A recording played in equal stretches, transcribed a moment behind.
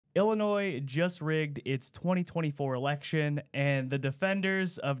Illinois just rigged its 2024 election, and the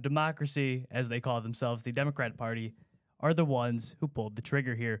defenders of democracy, as they call themselves, the Democrat Party, are the ones who pulled the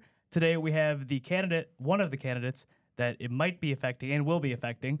trigger here. Today, we have one of the candidates that it might be affecting and will be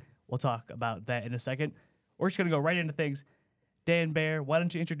affecting. We'll talk about that in a second. We're just going to go right into things. Dan Baer, why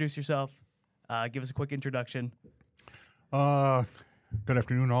don't you introduce yourself? Give us a quick introduction. Good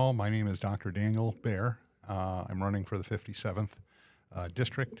afternoon, all. My name is Dr. Daniel Baer. I'm running for the 57th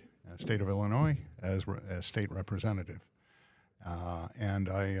District, State of Illinois, as state representative. And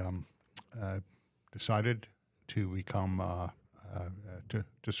I decided to become,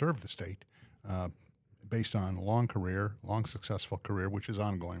 to serve the state based on a long successful career, which is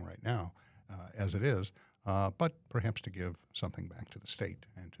ongoing right now, as it is, but perhaps to give something back to the state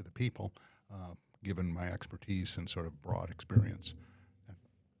and to the people, given my expertise and sort of broad experience.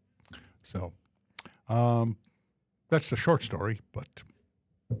 So that's the short story, but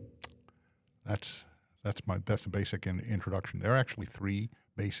that's the basic introduction. There are actually three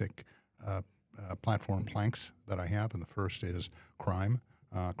basic platform planks that I have, and the first is crime.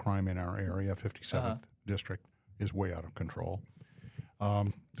 Crime in our area, 57th District, is way out of control.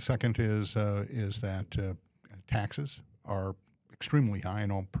 The second is that taxes are extremely high. I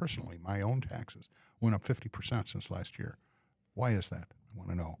know personally my own taxes went up 50% since last year. Why is that? I want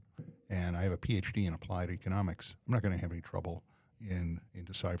to know. And I have a PhD in applied economics. I'm not going to have any trouble in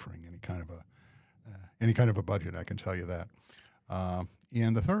deciphering any kind of a budget. I can tell you that.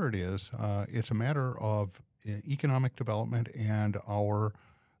 And the third is it's a matter of economic development and our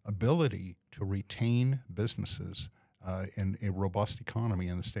ability to retain businesses in a robust economy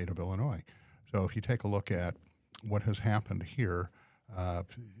in the state of Illinois. So if you take a look at what has happened here,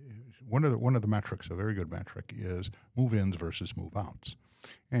 one of the metrics, a very good metric, is move-ins versus move-outs.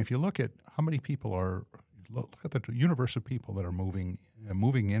 And if you look at how many people look at the universe of people that are moving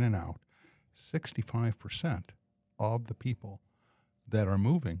in and out, 65% of the people that are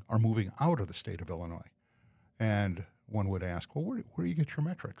moving out of the state of Illinois. And one would ask, well, where do you get your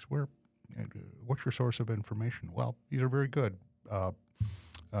metrics? What's your source of information? Well, these are very good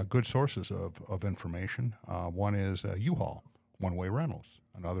sources of information. One is U-Haul, one-way rentals.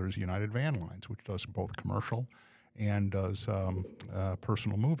 Another is United Van Lines, which does both commercial and does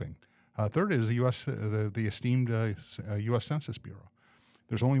personal moving. Third is the esteemed U.S. Census Bureau.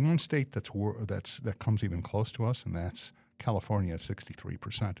 There's only one state that comes even close to us, and that's California at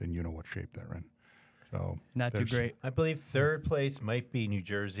 63%, and you know what shape they're in. So not too great. I believe third place might be New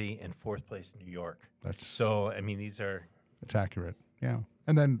Jersey and fourth place New York. It's accurate, yeah.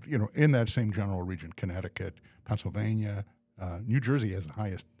 And then in that same general region, Connecticut, Pennsylvania, New Jersey has the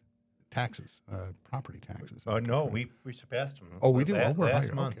highest taxes, property taxes. Oh no, we surpassed them. Oh, we do.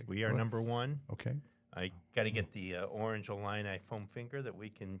 Last month, okay. we are number one. Okay. I got to get the orange Illini foam finger that we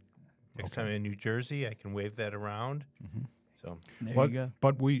can. Next time in New Jersey, I can wave that around. Mm-hmm. So there you go.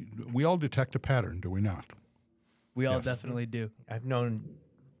 But we all detect a pattern, do we not? We all definitely do. I've known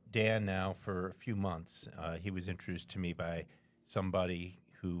Dan now for a few months. He was introduced to me by somebody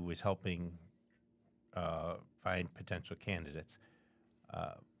who was helping find potential candidates.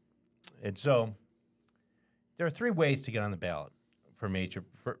 And so there are three ways to get on the ballot for a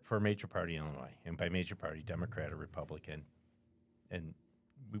major party in Illinois, and by major party, Democrat or Republican. And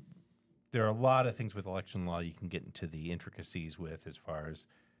there are a lot of things with election law you can get into the intricacies with, as far as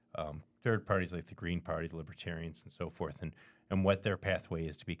third parties like the Green Party, the Libertarians, and so forth, and what their pathway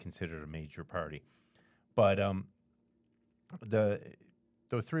is to be considered a major party. But the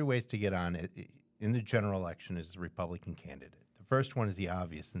three ways to get on in the general election is the Republican candidate. The first one is the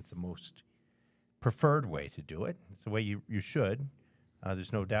obvious, and it's the most preferred way to do it. It's the way you should.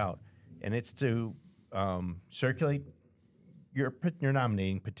 There's no doubt. And it's to circulate your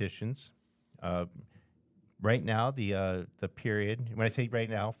nominating petitions. Right now, the period, when I say right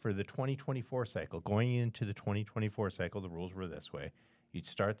now, for the 2024 cycle, going into the 2024 cycle, the rules were this way. You'd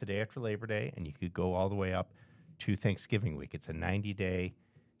start the day after Labor Day, and you could go all the way up to Thanksgiving week. It's a 90-day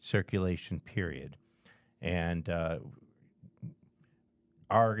circulation period. And our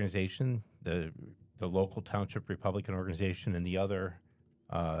organization, the local township Republican organization, and the other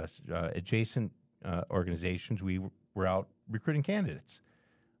adjacent organizations, we were out recruiting candidates.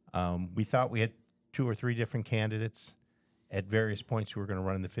 We thought we had 2 or 3 different candidates at various points who were going to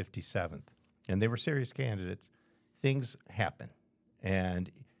run in the 57th. And they were serious candidates. Things happen. And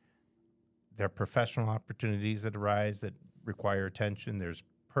there are professional opportunities that arise that require attention. There's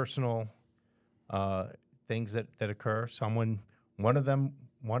personal things that occur. One of them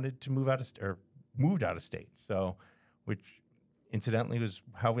wanted to moved out of state. So, incidentally, was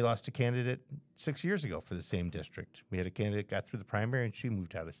how we lost a candidate 6 years ago for the same district. We had a candidate got through the primary, and she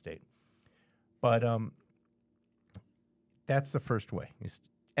moved out of state. But that's the first way.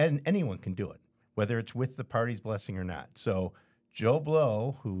 And anyone can do it, whether it's with the party's blessing or not. So Joe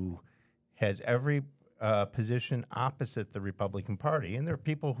Blow, who has every position opposite the Republican Party, and there are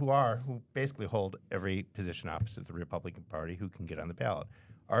people who basically hold every position opposite the Republican Party who can get on the ballot.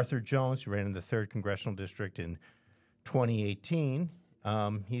 Arthur Jones, who ran in the 3rd Congressional District in 2018,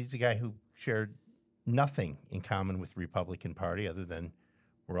 he's a guy who shared nothing in common with the Republican Party other than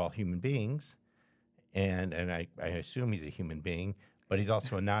we're all human beings. And I assume he's a human being, but he's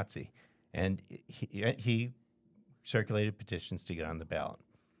also a Nazi. And he circulated petitions to get on the ballot.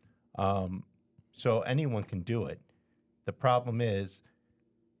 So anyone can do it. The problem is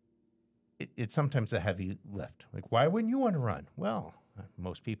it's sometimes a heavy lift. Like, why wouldn't you want to run? Well,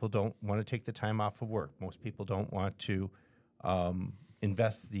 most people don't want to take the time off of work. Most people don't want to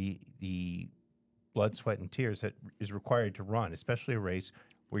invest the blood, sweat, and tears that is required to run, especially a race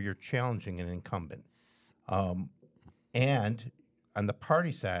where you're challenging an incumbent. And on the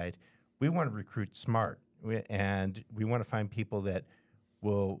party side, we want to recruit smart, and we want to find people that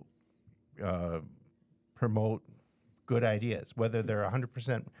will promote good ideas, whether they're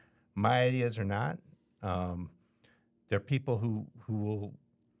 100% my ideas or not. There are people who will.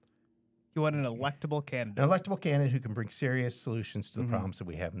 You want an electable candidate. An electable candidate who can bring serious solutions to the problems that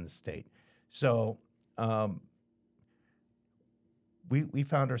we have in the state. So we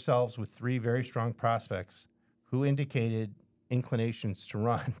found ourselves with 3 very strong prospects who indicated inclinations to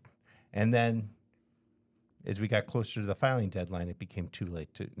run. And then as we got closer to the filing deadline, it became too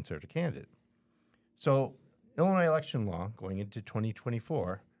late to insert a candidate. So Illinois election law going into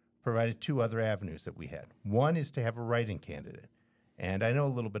 2024 provided 2 other avenues that we had. One is to have a write-in candidate. And I know a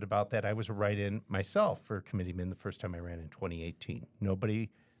little bit about that. I was a write-in myself for committeeman the first time I ran in 2018.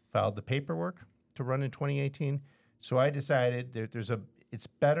 Nobody filed the paperwork to run in 2018. So I decided that it's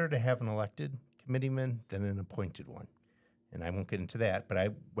better to have an elected committeeman than an appointed one. And I won't get into that, but I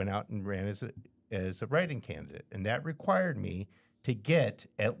went out and ran as a write-in candidate. And that required me to get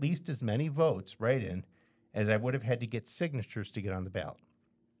at least as many votes write-in as I would have had to get signatures to get on the ballot.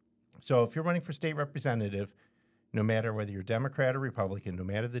 So if you're running for state representative, no matter whether you're Democrat or Republican, no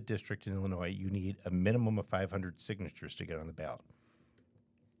matter the district in Illinois, you need a minimum of 500 signatures to get on the ballot.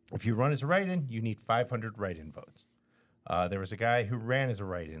 If you run as a write-in, you need 500 write-in votes. There was a guy who ran as a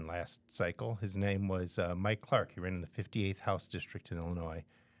write-in last cycle. His name was Mike Clark. He ran in the 58th House District in Illinois.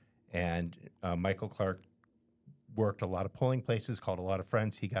 And Michael Clark worked a lot of polling places, called a lot of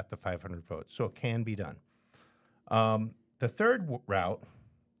friends. He got the 500 votes. So it can be done. The third route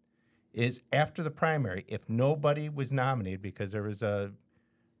is after the primary, if nobody was nominated because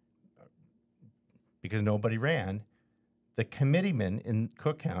nobody ran, the committeeman in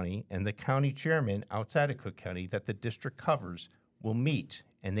Cook County and the county chairman outside of Cook County that the district covers will meet,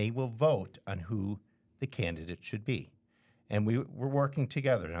 and they will vote on who the candidate should be. And we're working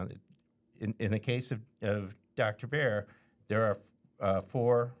together. Now, in the case of Dr. Bear, there are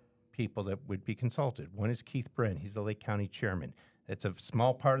 4 people that would be consulted. One is Keith Brin. He's the Lake County chairman. It's a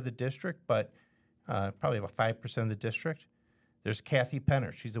small part of the district, but probably about 5% of the district. There's Kathy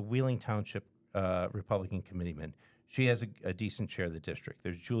Penner. She's a Wheeling Township Republican committeeman. She has a decent share of the district.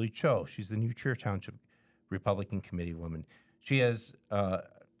 There's Julie Cho. She's the New Trier Township Republican committee woman. She has a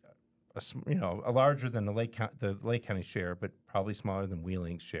larger than the Lake County share, but probably smaller than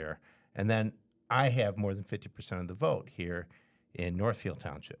Wheeling's share. And then I have more than 50% of the vote here in Northfield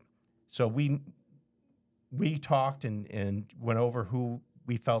Township. So we talked and went over who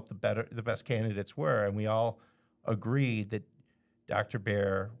we felt the best candidates were, and we all agreed that Dr.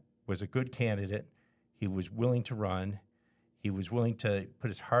 Bear was a good candidate. He was willing to run. He was willing to put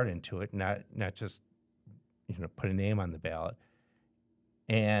his heart into it, not just put a name on the ballot.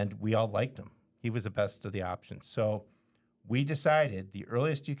 And we all liked him. He was the best of the options. So we decided the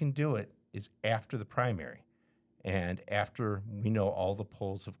earliest you can do it is after the primary, and after we know all the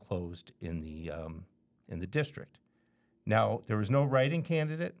polls have closed in the district. Now, there was no write-in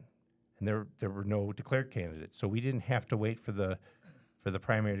candidate, and there were no declared candidates, so we didn't have to wait for the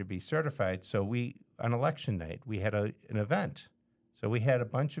primary to be certified. So on election night, we had an event. So we had a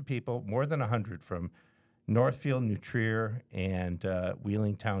bunch of people, more than 100 from Northfield, New Trier, and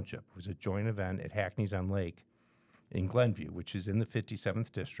Wheeling Township. It was a joint event at Hackney's on Lake in Glenview, which is in the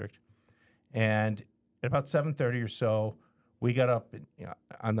 57th district. And at about 7:30 or so, we got up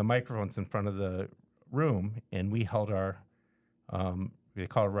on the microphones in front of the room, and we held our, they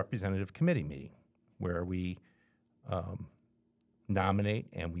call it a representative committee meeting, where we nominate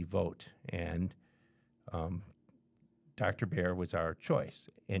and we vote. And Dr. Bear was our choice.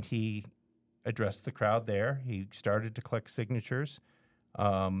 And he addressed the crowd there. He started to collect signatures.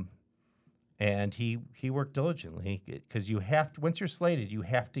 And he worked diligently because you have to, once you're slated, you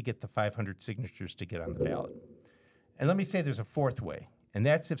have to get the 500 signatures to get on the ballot. And let me say there's a fourth way, and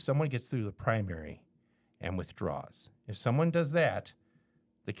that's if someone gets through the primary and withdraws. If someone does that,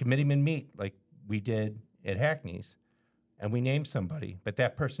 the committeemen meet like we did at Hackney's, and we name somebody, but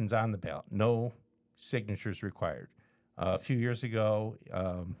that person's on the ballot. No signatures required. A few years ago,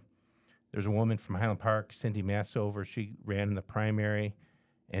 there's a woman from Highland Park, Cindy Massover. She ran in the primary,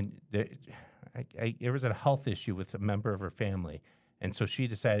 and there was a health issue with a member of her family, and so she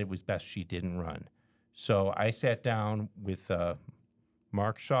decided it was best she didn't run. So I sat down with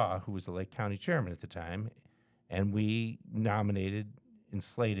Mark Shaw, who was the Lake County chairman at the time, and we nominated and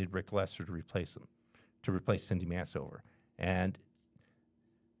slated Rick Lesser to replace him, to replace Cindy Massover. And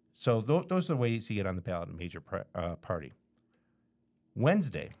so those are the ways you get on the ballot in a major party.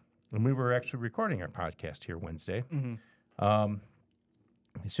 Wednesday, and we were actually recording our podcast here Wednesday.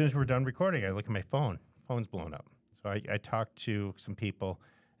 As soon as we're done recording, I look at my phone. Phone's blown up. So I talked to some people,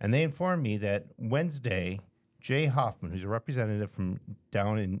 and they informed me that Wednesday, Jay Hoffman, who's a representative from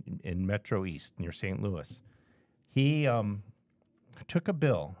down in Metro East near St. Louis, he took a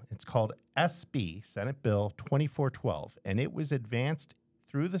bill. It's called SB, Senate Bill 2412, and it was advanced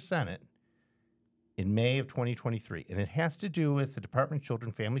through the Senate in May of 2023. And it has to do with the Department of Children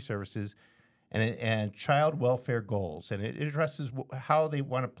and Family Services and child welfare goals. And it addresses how they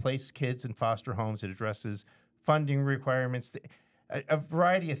want to place kids in foster homes. It addresses funding requirements, a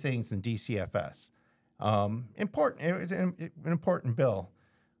variety of things in DCFS. Important. It was an important bill.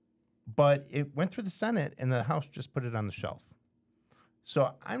 But it went through the Senate, and the House just put it on the shelf.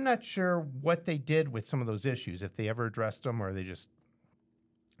 So I'm not sure what they did with some of those issues, if they ever addressed them or they just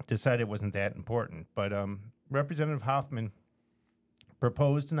decided it wasn't that important. But Representative Hoffman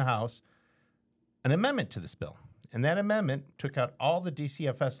proposed in the House an amendment to this bill. And that amendment took out all the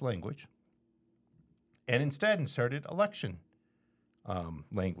DCFS language and instead inserted election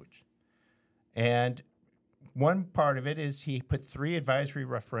language. And one part of it is he put 3 advisory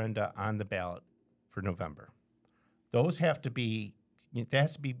referenda on the ballot for November. Those have to be, that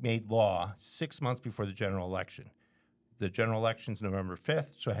has to be made law 6 months before the general election. The general election's November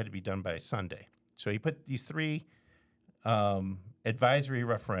 5th, so it had to be done by Sunday. So he put these 3 advisory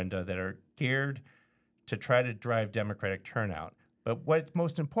referenda that are geared to try to drive Democratic turnout. But what's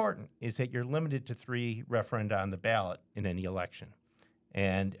most important is that you're limited to 3 referenda on the ballot in any election.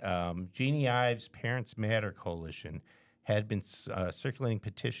 And Jeannie Ives' Parents Matter Coalition had been circulating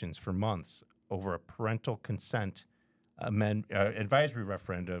petitions for months over a parental consent advisory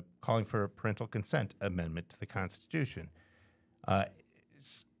referenda calling for a parental consent amendment to the Constitution,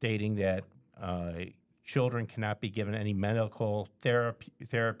 stating that children cannot be given any medical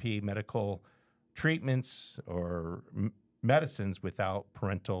therapy, medical treatments, or medicines without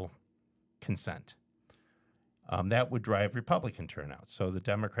parental consent. That would drive Republican turnout. So the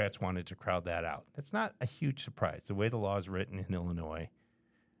Democrats wanted to crowd that out. That's not a huge surprise. The way the law is written in Illinois,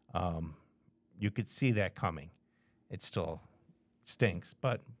 you could see that coming. It still stinks,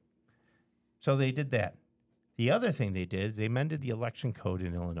 but so they did that. The other thing they did is they amended the election code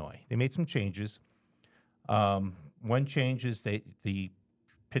in Illinois. They made some changes. One change is the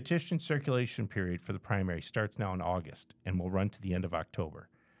petition circulation period for the primary starts now in August and will run to the end of October.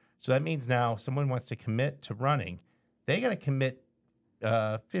 So that means now if someone wants to commit to running, they got to commit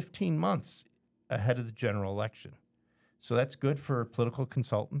 15 months ahead of the general election. So that's good for political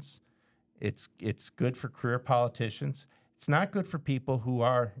consultants. It's good for career politicians. It's not good for people who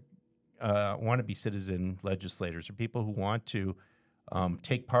are want to be citizen legislators or people who want to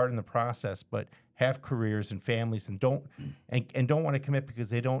take part in the process but have careers and families and don't want to commit because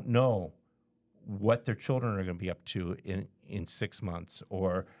they don't know what their children are going to be up to in 6 months,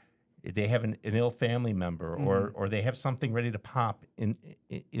 or they have an ill family member, or they have something ready to pop in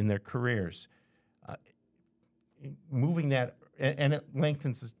their careers. Moving that, and it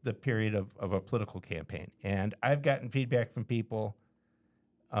lengthens the period of a political campaign. And I've gotten feedback from people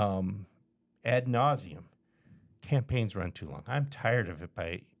ad nauseum. Campaigns run too long. I'm tired of it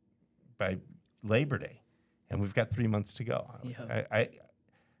by Labor Day, and we've got 3 months to go. Yeah.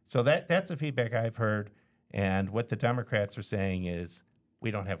 So that's the feedback I've heard, and what the Democrats are saying is we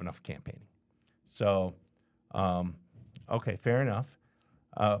don't have enough campaigning. So, okay, fair enough.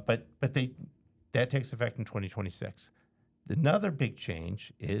 But that takes effect in 2026. Another big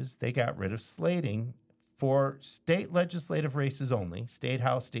change is they got rid of slating for state legislative races only, state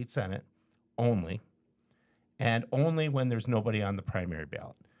House, state Senate only, and only when there's nobody on the primary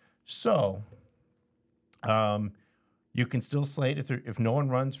ballot. So You can still slate if no one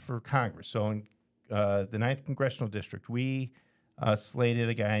runs for Congress. So in the 9th Congressional District, we slated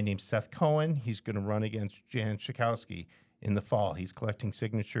a guy named Seth Cohen. He's going to run against Jan Schakowsky in the fall. He's collecting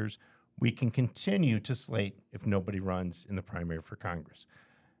signatures. We can continue to slate if nobody runs in the primary for Congress.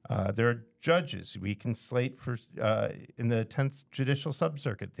 There are judges we can slate for in the 10th Judicial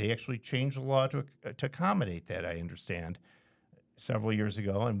Subcircuit. They actually changed the law to accommodate that, I understand, several years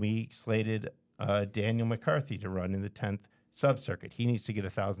ago, and we slated Daniel McCarthy to run in the 10th Subcircuit. He needs to get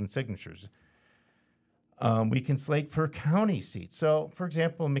 1,000 signatures. We can slate for county seats. So, for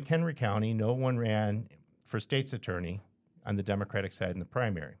example, in McHenry County, no one ran for state's attorney on the Democratic side in the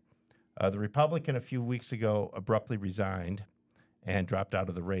primary. The Republican a few weeks ago abruptly resigned and dropped out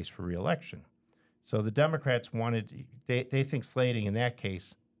of the race for re-election. So the Democrats they think slating in that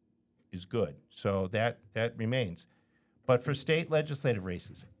case is good. So that remains. But for state legislative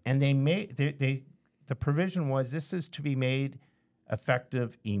races, and the provision was this is to be made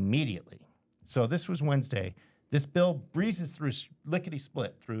effective immediately. So this was Wednesday. This bill breezes through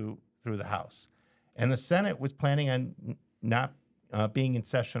lickety-split through the House. And the Senate was planning on not being in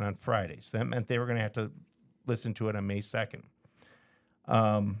session on Friday. So that meant they were going to have to listen to it on May 2nd.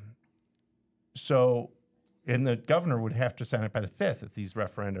 And the governor would have to sign it by the 5th if these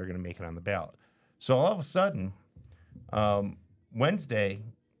referenda are going to make it on the ballot. So all of a sudden, Wednesday,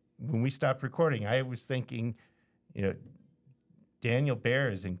 when we stopped recording, I was thinking, Daniel Baer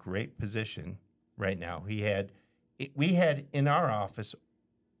is in great position right now. We had in our office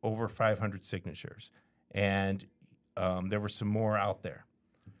over 500 signatures, and there were some more out there.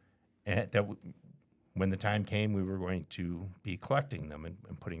 And when the time came, we were going to be collecting them and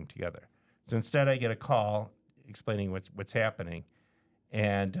putting them together. So instead, I get a call explaining what's happening,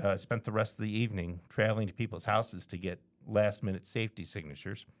 and spent the rest of the evening traveling to people's houses to get last-minute safety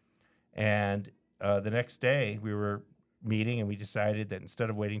signatures. And the next day, we were meeting, and we decided that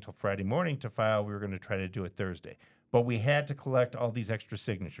instead of waiting till Friday morning to file, we were going to try to do it Thursday. But we had to collect all these extra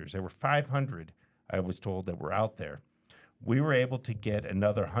signatures. There were 500, I was told, that were out there. We were able to get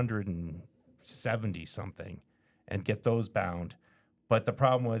another 170-something and get those bound. But the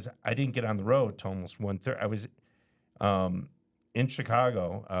problem was I didn't get on the road till almost 1:30. I was in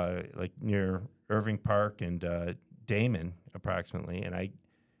Chicago, like near Irving Park and Damon, approximately, and I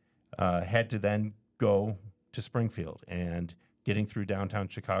had to then go to Springfield, and getting through downtown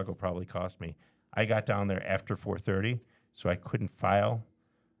Chicago probably cost me. I got down there after 4:30, so I couldn't file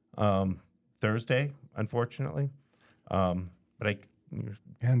Thursday, unfortunately. And they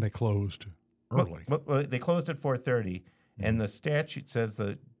closed early. Well, they closed at 4:30, and the statute says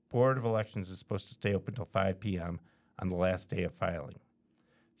the Board of Elections is supposed to stay open until 5 p.m. on the last day of filing.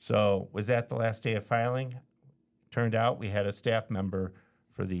 So was that the last day of filing? Turned out we had a staff member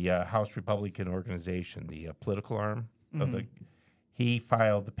for the House Republican organization, the political arm of the. He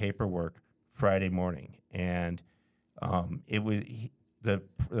filed the paperwork Friday morning, and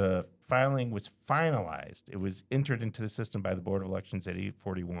the filing was finalized. It was entered into the system by the Board of Elections at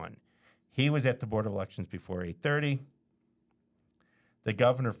 8:41. He was at the Board of Elections before 8:30. The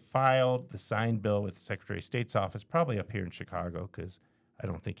governor filed the signed bill with the Secretary of State's office, probably up here in Chicago, because I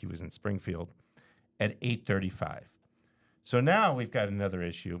don't think he was in Springfield, at 8:35. So now we've got another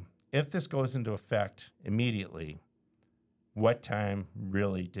issue. If this goes into effect immediately, what time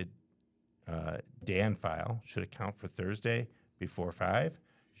really did Dan file? Should it count for Thursday before 5?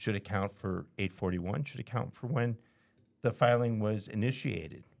 Should it count for 8:41? Should it count for when the filing was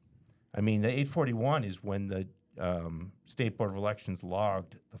initiated? I mean, the 8:41 is when the State Board of Elections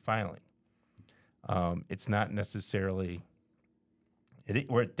logged the filing. It's not necessarily,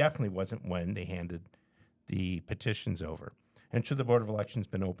 it definitely wasn't when they handed the petitions over. And should the Board of Elections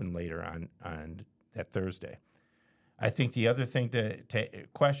been open later on that Thursday? I think the other thing to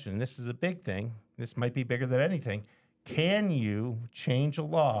question, and this is a big thing, this might be bigger than anything, can you change a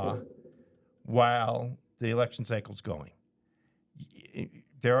law while the election cycle's going?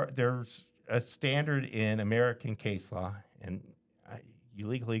 There's a standard in American case law, and you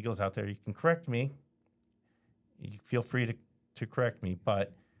legal eagles out there, you can correct me. You feel free to correct me,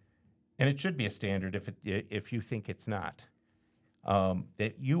 and it should be a standard if you think it's not,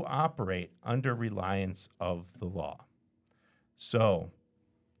 that you operate under reliance of the law. So,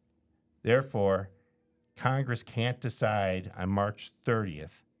 therefore, Congress can't decide on March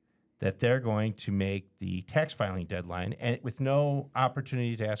 30th that they're going to make the tax filing deadline, and with no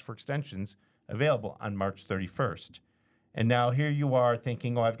opportunity to ask for extensions available on March 31st. And now here you are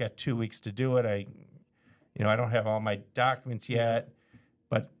thinking, I've got 2 weeks to do it. I don't have all my documents yet,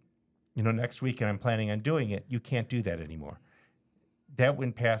 but next week and I'm planning on doing it. You can't do that anymore. That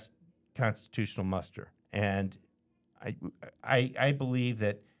wouldn't pass constitutional muster. And I believe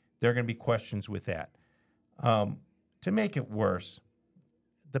that there are going to be questions with that. To make it worse,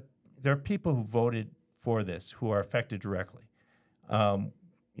 there are people who voted for this who are affected directly.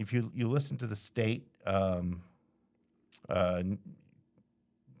 If you listen to the state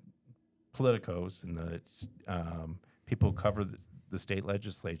politicos and the people who cover the state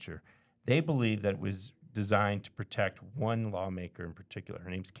legislature, they believe that it was designed to protect one lawmaker in particular. Her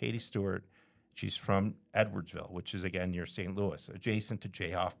name's Katie Stewart. She's from Edwardsville, which is, again, near St. Louis, adjacent to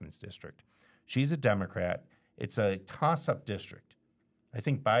Jay Hoffman's district. She's a Democrat. It's a toss-up district. I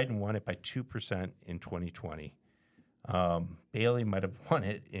think Biden won it by 2% in 2020. Bailey might have won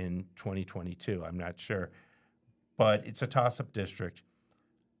it in 2022. I'm not sure. But it's a toss-up district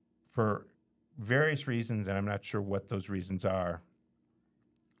for various reasons, and I'm not sure what those reasons are.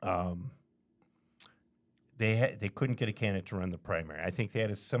 They couldn't get a candidate to run the primary. I think they had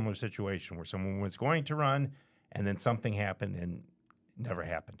a similar situation where someone was going to run, and then something happened and never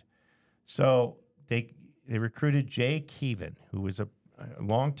happened. So they recruited Jay Keevan, who was a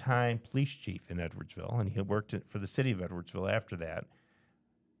longtime police chief in Edwardsville, and he had worked for the city of Edwardsville after that.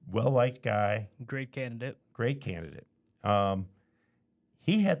 Well-liked guy. Great candidate. Great candidate.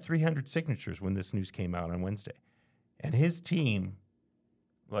 He had 300 signatures when this news came out on Wednesday. And his team,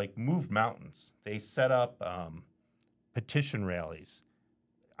 moved mountains. They set up petition rallies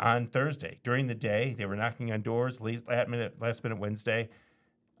on Thursday. During the day, they were knocking on doors last minute Wednesday.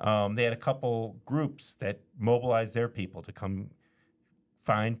 They had a couple groups that mobilized their people to come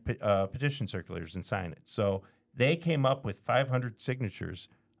find petition circulars and sign it. So they came up with 500 signatures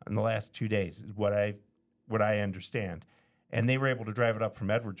in the last 2 days, is what I understand. And they were able to drive it up from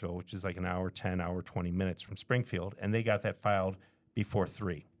Edwardsville, which is like an hour 10, hour 20 minutes from Springfield, and they got that filed before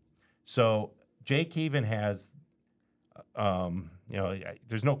 3. So Jake even has,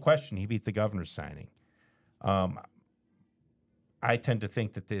 there's no question he beat the governor's signing. I tend to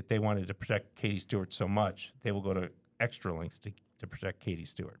think that if they wanted to protect Katie Stewart so much, they will go to extra lengths to protect Katie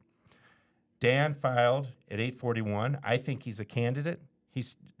Stewart. Dan filed at 8:41. I think he's a candidate.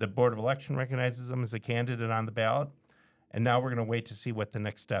 The Board of Election recognizes him as a candidate on the ballot, and now we're going to wait to see what the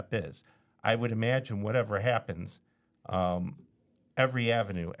next step is. I would imagine whatever happens, every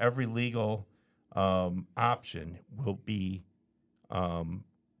avenue, every legal option will be,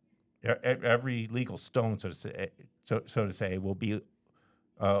 every legal stone, so to say, will be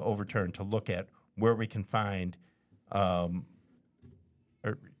overturned to look at where we can find, or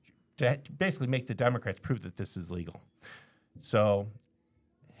to basically make the Democrats prove that this is legal. So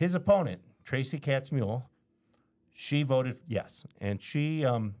his opponent, Tracy Katz-Mule, she voted yes, and she.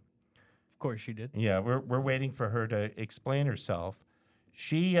 Of course, she did. Yeah, we're waiting for her to explain herself.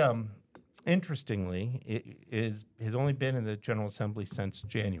 She, interestingly, has only been in the General Assembly since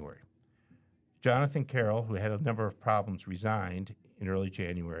January. Jonathan Carroll, who had a number of problems, resigned in early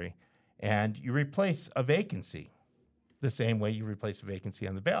January, and you replace a vacancy the same way you replace a vacancy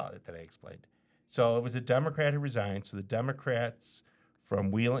on the ballot that I explained. So it was a Democrat who resigned. So the Democrats from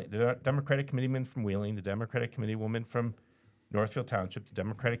Wheeling, the Democratic committeeman from Wheeling, the Democratic committeewoman from Northfield Township, the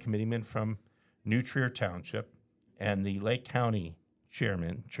Democratic committeeman from New Trier Township, and the Lake County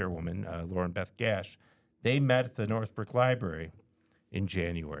chairwoman, Lauren Beth Gash, they met at the Northbrook Library in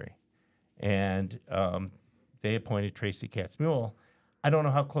January. And they appointed Tracy Katz-Mule. I don't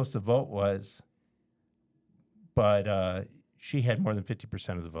know how close the vote was, but she had more than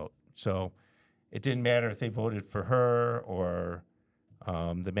 50% of the vote. So it didn't matter if they voted for her or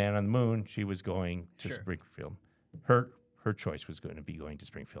the man on the moon. She was going to Springfield. Her choice was going to be going to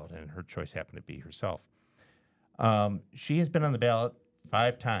Springfield, and her choice happened to be herself. She has been on the ballot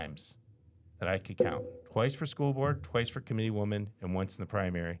 5 times that I could count. Twice for school board, twice for committee woman, and once in the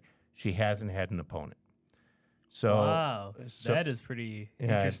primary. She hasn't had an opponent. So, wow, that is pretty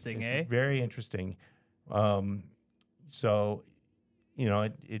interesting, it's very interesting. So,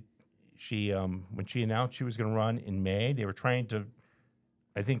 she when she announced she was going to run in May, I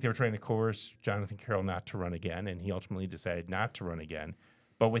think they were trying to coerce Jonathan Carroll not to run again, and he ultimately decided not to run again.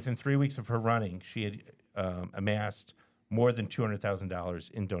 But within 3 weeks of her running, she had amassed more than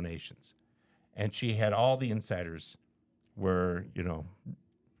 $200,000 in donations. And she had all the insiders were,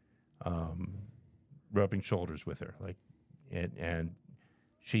 rubbing shoulders with her. And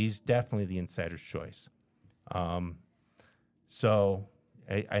she's definitely the insider's choice. So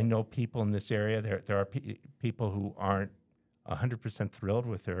I know people in this area. There are people who aren't 100% thrilled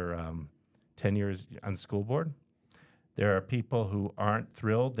with her 10 years on the school board. There are people who aren't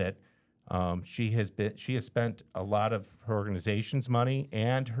thrilled that she has spent a lot of her organization's money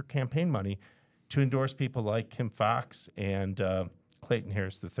and her campaign money to endorse people like Kim Fox and Clayton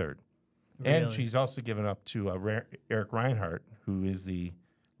Harris III. And Really? she's also given up to Eric Reinhardt, who is the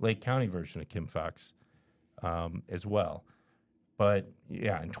Lake County version of Kim Fox, as well. But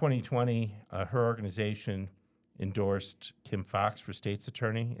yeah, in 2020, her organization endorsed Kim Fox for state's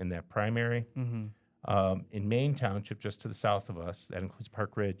attorney in that primary. In Maine Township, just to the south of us, that includes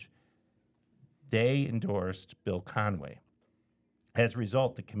Park Ridge, they endorsed Bill Conway. As a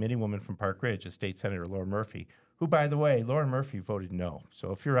result, the committeewoman from Park Ridge, a state senator, Laura Murphy, who, by the way, Laura Murphy voted no.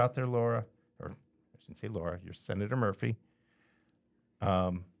 So if you're out there, Laura, or I shouldn't say Laura, you're Senator Murphy,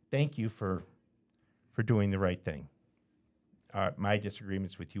 thank you for doing the right thing. My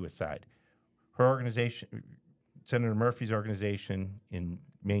disagreements with you aside. Her organization, Senator Murphy's organization in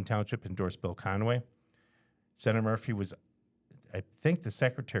Maine Township, endorsed Bill Conway. Senator Murphy was, I think, the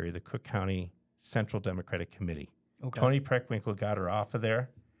secretary of the Cook County Central Democratic Committee. Okay. Tony Preckwinkle got her off of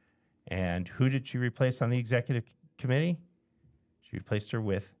there. And who did she replace on the executive committee? She replaced her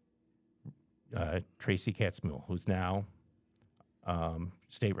with Tracy Katzmuhl, who's now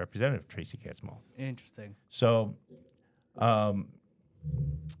State Representative Tracy Katzmuhl. Interesting. So I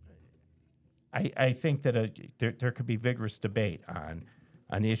think that there could be vigorous debate on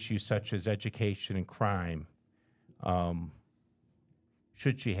issues such as education and crime.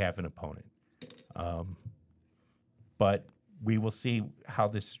 Should she have an opponent? But we will see how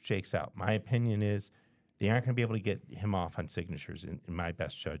this shakes out. My opinion is they aren't going to be able to get him off on signatures, in my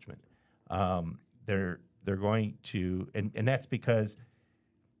best judgment. They're going to, and that's because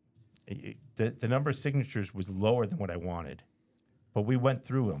the number of signatures was lower than what I wanted. But we went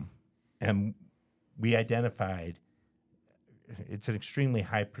through them, and we identified it's an extremely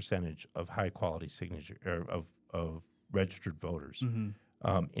high percentage of high-quality signature of registered voters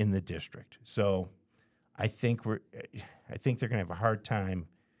in the district. So I think they're going to have a hard time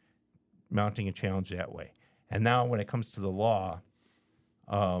mounting a challenge that way. And now, when it comes to the law,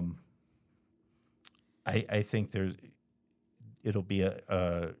 I think it'll be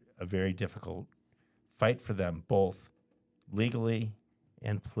a very difficult fight for them, both legally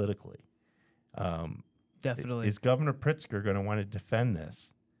and politically. Definitely. Is Governor Pritzker going to want to defend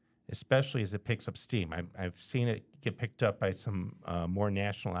this, especially as it picks up steam? I've seen it get picked up by some more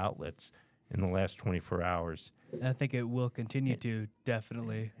national outlets in the last 24 hours. And I think it will continue to,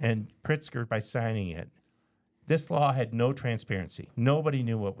 definitely. And Pritzker, by signing it, this law had no transparency. Nobody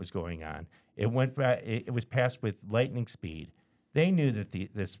knew what was going on. It was passed with lightning speed. They knew that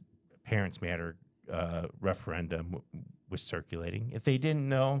this Parents Matter referendum was circulating. If they didn't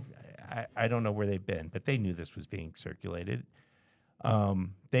know, I don't know where they've been, but they knew this was being circulated.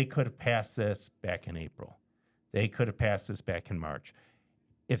 They could have passed this back in April. They could have passed this back in March.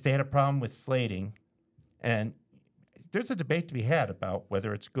 If they had a problem with slating, and there's a debate to be had about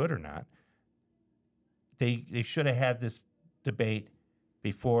whether it's good or not, they should have had this debate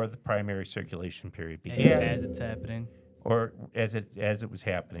before the primary circulation period began. As it's happening. Or as it was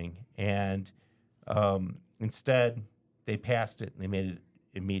happening. And instead, they passed it and they made it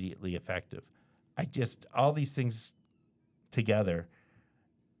immediately effective. All these things together,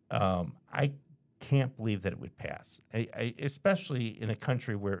 I can't believe that it would pass, especially in a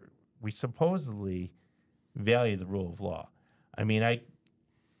country where we supposedly value the rule of law. I mean, I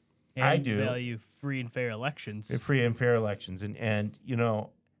do value free and fair elections. Free and fair elections, and you know,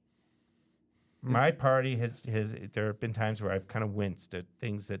 my party has. There have been times where I've kind of winced at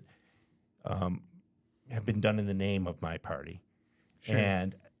things that have been done in the name of my party, Sure.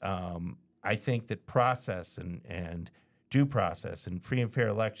 And I think that process and due process and free and fair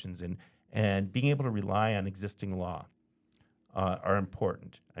elections and being able to rely on existing law are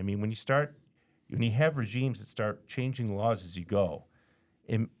important. I mean, when you have regimes that start changing the laws as you go,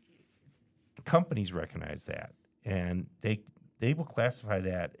 companies recognize that, and they will classify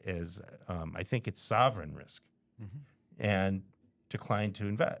that as, I think it's sovereign risk, and decline to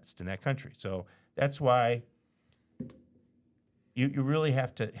invest in that country. So that's why you really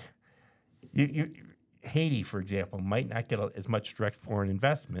have to. Haiti, for example, might not get as much direct foreign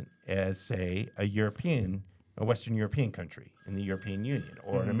investment as, say, a Western European country in the European Union,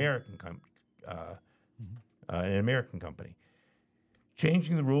 or an American company.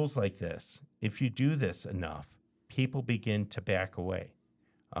 Changing the rules like this, if you do this enough, people begin to back away,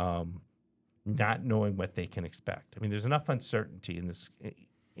 not knowing what they can expect. I mean, there's enough uncertainty in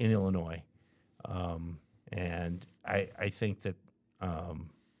Illinois, and I think that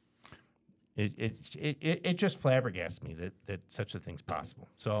it just flabbergasts me that such a thing's possible.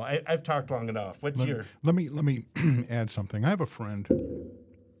 So I've talked long enough. Let me add something. I have a friend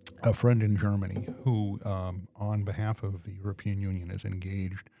in Germany who, on behalf of the European Union, is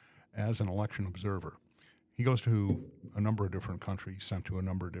engaged as an election observer. he goes to a number of different countries, sent to a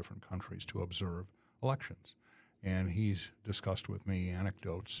number of different countries to observe elections. And he's discussed with me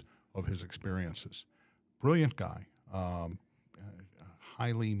anecdotes of his experiences. Brilliant guy,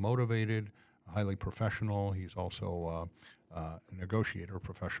 highly motivated, highly professional. He's also a negotiator, a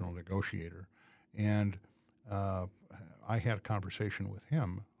professional negotiator. And I had a conversation with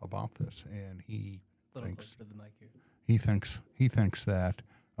him about this, and he thinks closer to the mic here. he thinks that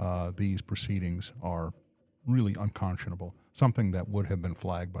these proceedings are really unconscionable, something that would have been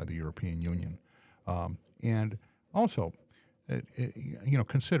flagged by the European Union. And also, let's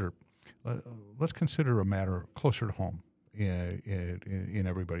consider a matter closer to home in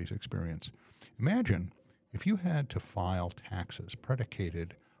everybody's experience. Imagine if you had to file taxes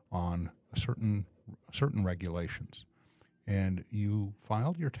predicated on certain regulations, and you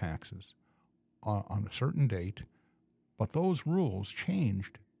filed your taxes on a certain date, but those rules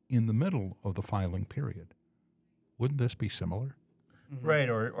changed in the middle of the filing period. Wouldn't this be similar? Mm-hmm. Right,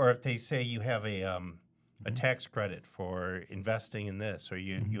 or if they say you have a tax credit for investing in this, or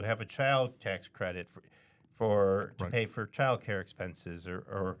you have a child tax credit to pay for child care expenses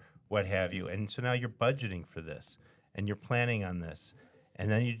or what have you, and so now you're budgeting for this and you're planning on this,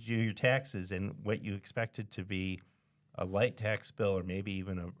 and then you do your taxes, and what you expected to be a light tax bill or maybe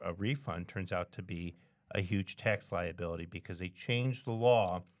even a refund turns out to be a huge tax liability because they changed the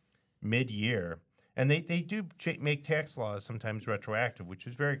law mid-year. And they do make tax laws sometimes retroactive, which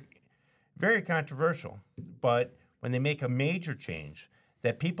is very, very controversial. But when they make a major change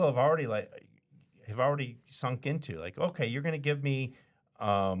that people have already sunk into, like, okay, you're going to give me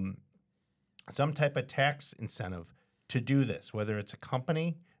some type of tax incentive to do this, whether it's a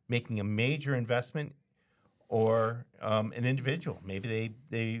company making a major investment or an individual. Maybe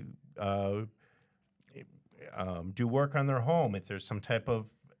they do work on their home if there's some type of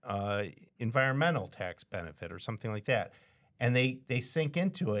environmental tax benefit or something like that. And they sink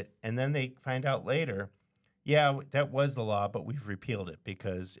into it, and then they find out later, yeah, that was the law, but we've repealed it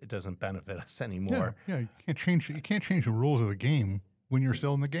because it doesn't benefit us anymore. Yeah, you can't change the rules of the game when you're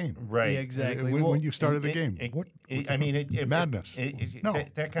still in the game. Right. Yeah, exactly. When you started the game. Madness. No.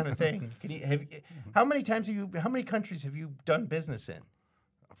 That kind of thing. How many countries have you done business in?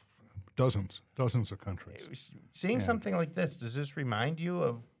 Dozens of countries. Seeing something like this, does this remind you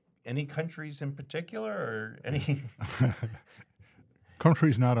of any countries in particular, or any?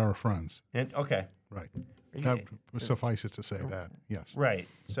 Countries not our friends. Okay. Right. That suffice it to say that. Yes. Right.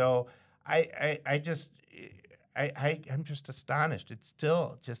 So I'm just astonished. It's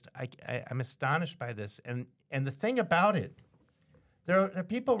still just I'm astonished by this, and the thing about it, there are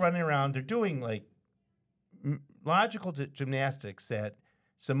people running around. They're doing like logical gymnastics that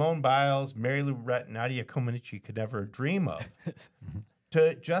Simone Biles, Mary Lou Retton, Nadia Comaneci could never dream of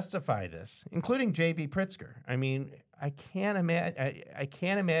to justify this, including J.B. Pritzker. I mean, I can't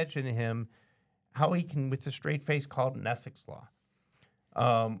imagine him how he can, with a straight face, call it an ethics law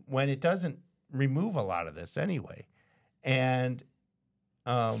when it doesn't remove a lot of this anyway, and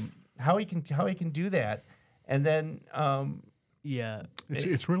how he can do that, and then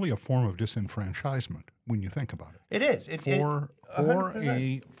it's really a form of disenfranchisement when you think about it. It is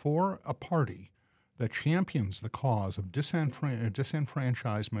for a party that champions the cause of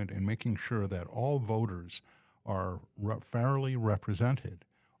disenfranchisement and making sure that all voters are fairly represented.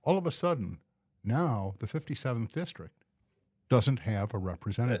 All of a sudden, now the 57th district doesn't have a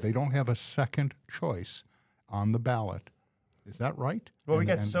representative. They don't have a second choice on the ballot. Is that right? Well, we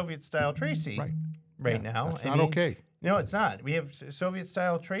got Soviet-style Tracy right now. That's not okay. No, it's not. We have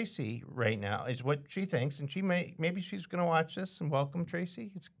Soviet-style Tracy right now, is what she thinks, and maybe she's going to watch this and welcome Tracy.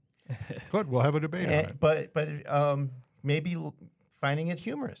 It's good. We'll have a debate on it. But maybe finding it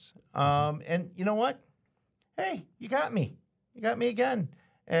humorous. And you know what? Hey, you got me. You got me again.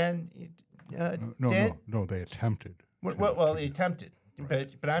 And no, they attempted. Well, they attempted, but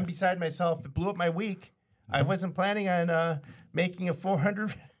I'm beside myself. It blew up my week. I wasn't planning on making a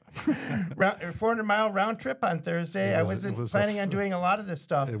 400-mile round trip on Thursday. I wasn't planning on doing a lot of this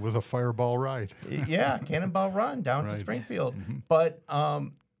stuff. It was a fireball ride. Yeah, cannonball run down to Springfield. Mm-hmm. But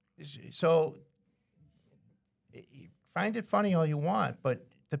so find it funny all you want, but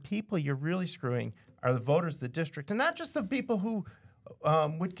the people you're really screwing are the voters of the district, and not just the people who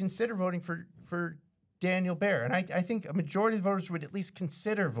would consider voting for Daniel Baer. And I think a majority of the voters would at least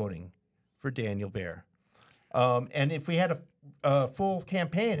consider voting for Daniel Baer. And if we had a full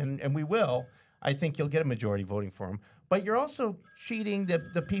campaign, and we will, I think you'll get a majority voting for him. But you're also cheating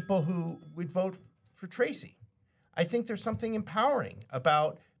the people who would vote for Tracy. I think there's something empowering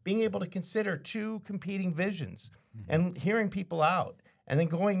about being able to consider two competing visions and hearing people out and then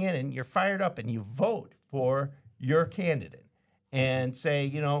going in and you're fired up and you vote for your candidate and say,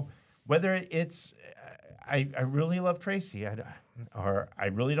 you know, whether it's I really love Tracy or I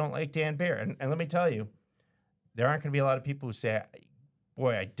really don't like Dan Baer. And let me tell you, there aren't going to be a lot of people who say,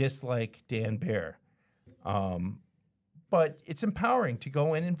 boy, I dislike Dan Baer. But it's empowering to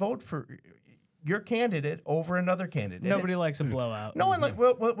go in and vote for your candidate over another candidate. Nobody likes a blowout. No one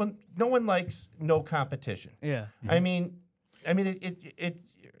no one likes no competition. Yeah. I mean, it's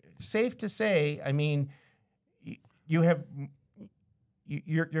safe to say. I mean, you're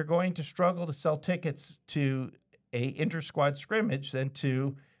going to struggle to sell tickets to a inter-squad scrimmage than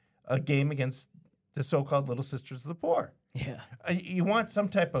to a game against the so-called Little Sisters of the Poor. Yeah. You want some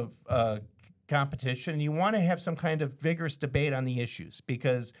type of competition. You want to have some kind of vigorous debate on the issues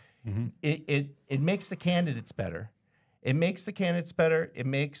because it makes the candidates better. It makes the candidates better. It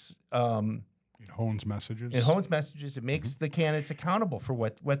makes it hones messages. It hones messages. It makes the candidates accountable for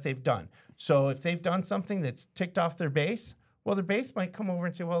what they've done. So if they've done something that's ticked off their base, well, their base might come over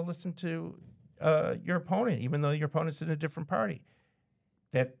and say, well, listen to your opponent, even though your opponent's in a different party.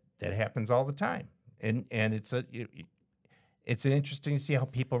 That happens all the time. And it's interesting to see how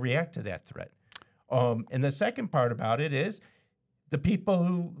people react to that threat. And the second part about it is the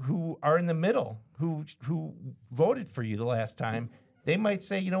people who are in the middle, who voted for you the last time, they might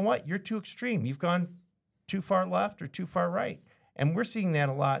say, you know what, you're too extreme. You've gone too far left or too far right. And we're seeing that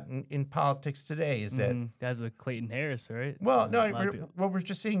a lot in politics today. Is that that's with Clayton Harris, right? Well, no, what we're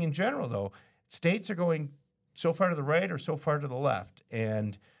just seeing in general, though, states are going so far to the right or so far to the left.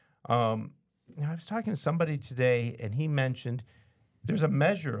 And I was talking to somebody today, and he mentioned there's a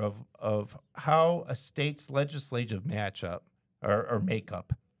measure of how a state's legislative matchup or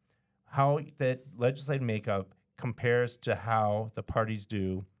makeup, how that legislative makeup compares to how the parties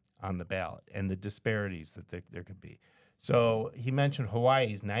do on the ballot and the disparities that there could be. So he mentioned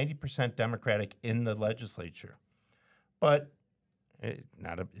Hawaii's 90% Democratic in the legislature, but it's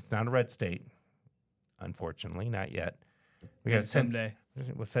not a red state, unfortunately, not yet. We got someday.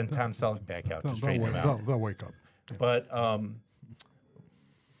 We'll send Tom Selleck back out to straighten him out. They'll wake up. But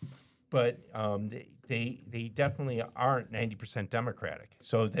they definitely aren't 90% Democratic.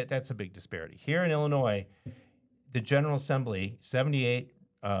 So that's a big disparity. Here in Illinois, the General Assembly, 78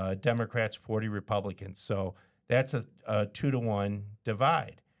 Democrats, 40 Republicans. So that's a 2-to-1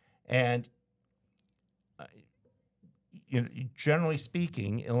 divide. And generally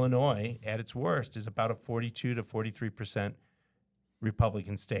speaking, Illinois, at its worst, is about a 42 to 43%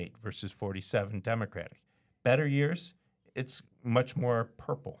 Republican state versus 47 Democratic. Better years, it's much more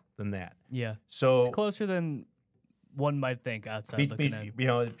purple than that. Yeah. So it's closer than one might think outside looking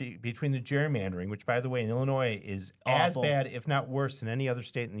in. Between the gerrymandering, which, by the way, in Illinois is awful, as bad, if not worse, than any other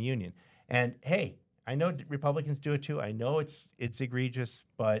state in the union. And hey, I know Republicans do it too. I know it's egregious,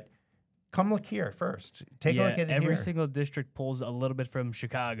 but come look here first. Take a look at it every here. single district pulls a little bit from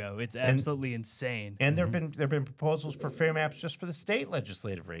Chicago. It's absolutely insane. And there've been proposals for fair maps just for the state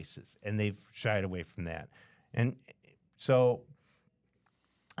legislative races, and they've shied away from that. And so,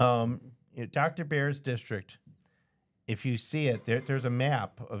 Dr. Baer's district, if you see it, there's a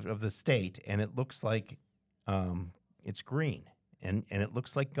map of the state, and it looks like it's green, and it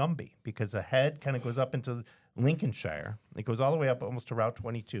looks like Gumby because a head kind of goes up into Lincolnshire. It goes all the way up almost to Route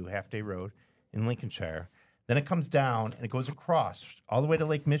 22, Half-Day Road in Lincolnshire. Then it comes down, and it goes across all the way to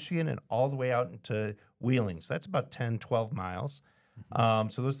Lake Michigan and all the way out into Wheeling. So that's about 10, 12 miles. So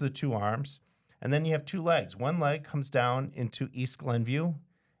those are the two arms. And then you have two legs. One leg comes down into East Glenview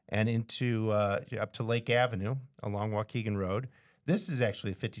and into up to Lake Avenue along Waukegan Road. This is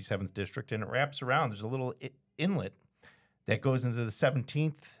actually the 57th district, and it wraps around. There's a little inlet that goes into the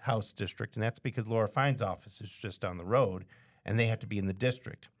 17th House district, and that's because Laura Fine's office is just down the road, and they have to be in the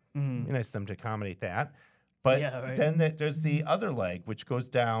district. It'd be nice of them to accommodate that. But then there's the other leg, which goes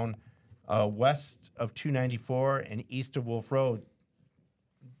down west of 294 and east of Wolf Road,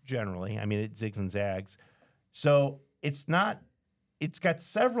 generally. I mean, it zigs and zags. So it's got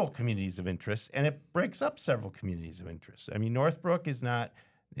several communities of interest, and it breaks up several communities of interest. I mean, Northbrook is not,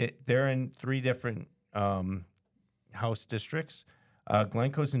 they're in 3 different House districts.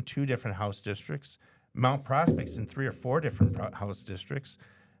 Glencoe's in 2 different House districts. Mount Prospect's in 3 or 4 different House districts.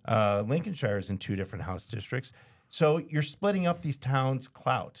 Lincolnshire is in 2 different House districts. So you're splitting up these towns'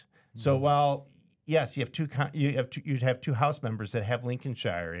 clout. So while yes, you'd have 2 House members that have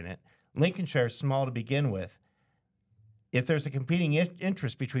Lincolnshire in it. Lincolnshire is small to begin with. If there's a competing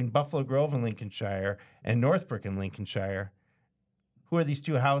interest between Buffalo Grove and Lincolnshire and Northbrook and Lincolnshire, who are these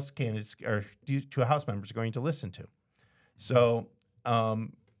 2 House candidates or 2 House members going to listen to? So, I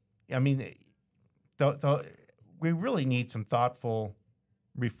mean, we really need some thoughtful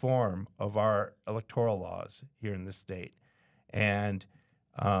reform of our electoral laws here in the state. And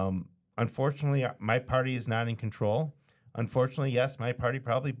unfortunately, my party is not in control. Unfortunately, yes, my party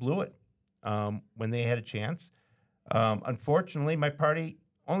probably blew it when they had a chance. Unfortunately, my party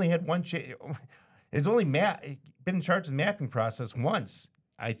only had one chance. It's only been in charge of the mapping process once,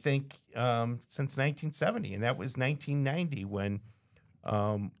 I think, since 1970, and that was 1990 when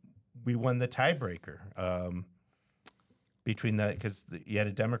we won the tiebreaker between that, because you had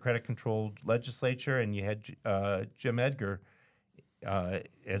a Democratic-controlled legislature and you had Jim Edgar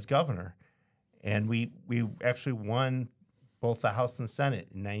as governor, and we actually won both the House and the Senate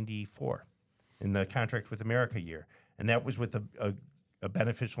in '94 in the Contract with America year, and that was with a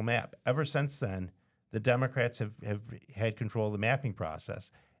beneficial map. Ever since then, the Democrats have had control of the mapping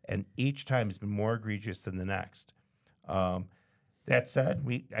process, and each time has been more egregious than the next. That said,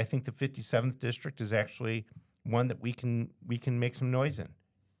 I think the 57th district is actually one that we can make some noise in,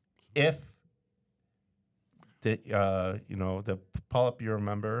 if the the Politburo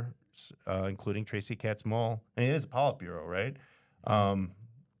members, including Tracy Katz-Moll, and it is a Politburo, right?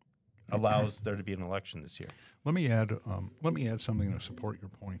 Allows there to be an election this year. Let me add something to support your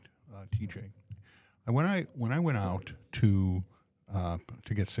point, TJ. When I went out to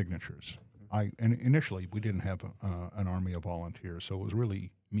get signatures, and initially we didn't have an army of volunteers, so it was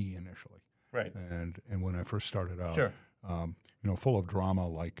really me initially. Right. And when I first started out, Sure. Full of drama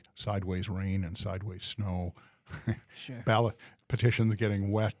like sideways rain and sideways snow, Sure. ballot petitions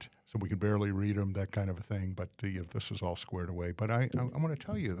getting wet so we could barely read them, that kind of a thing. But this is all squared away. But I want to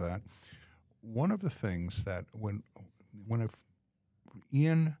tell you that one of the things that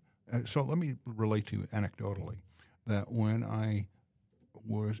so let me relate to you anecdotally that when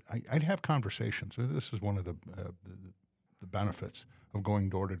I'd have conversations. So this is one of the benefits of going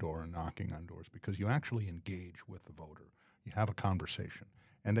door to door and knocking on doors, because you actually engage with the voter. You have a conversation,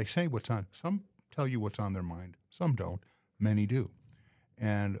 and they say what's on. Some tell you what's on their mind. Some don't. Many do.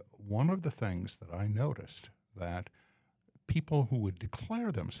 And one of the things that I noticed that people who would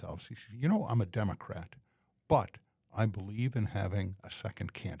declare themselves, I'm a Democrat, but I believe in having a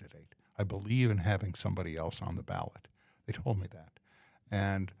second candidate. I believe in having somebody else on the ballot. They told me that.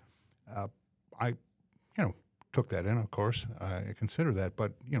 And I took that in, of course. I consider that,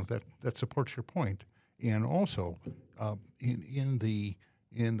 but, that supports your point. And also, in the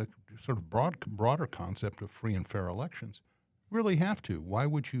sort of broader concept of free and fair elections, really have to. Why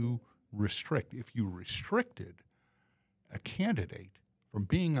would you restrict? If you restricted a candidate from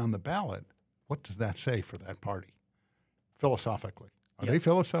being on the ballot, what does that say for that party? Philosophically. Are they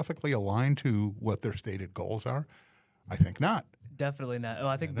philosophically aligned to what their stated goals are? I think not. Definitely not. Oh,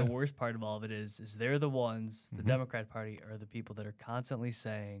 I think the worst part of all of it is they're the ones, the Democrat Party are the people that are constantly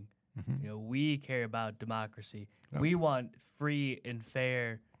saying, we care about democracy. Yep. We want free and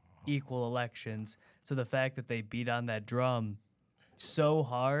fair, equal elections. So the fact that they beat on that drum so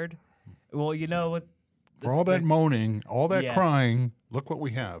hard, well, you know what? For all that moaning, all that crying, look what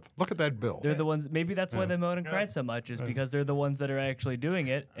we have. Look at that bill. They're the ones. Maybe that's why they moan and cry so much, is because they're the ones that are actually doing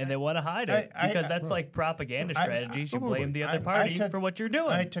it, and they want to hide it because that's like propaganda strategies. You blame the other party for what you're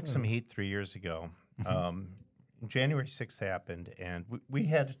doing. I took some heat 3 years ago. January 6th happened, and we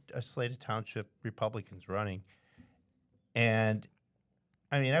had a slate of township Republicans running, and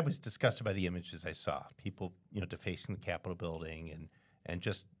I mean, I was disgusted by the images I saw. People, defacing the Capitol building, and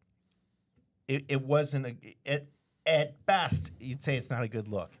just. It wasn't at best, you'd say it's not a good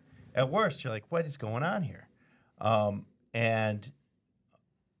look. At worst, you're like, what is going on here? So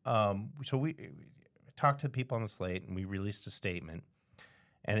we talked to people on the slate, and we released a statement.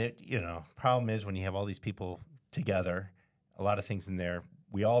 And problem is when you have all these people together, a lot of things in there,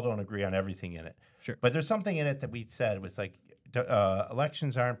 we all don't agree on everything in it. Sure. But there's something in it that we said was like,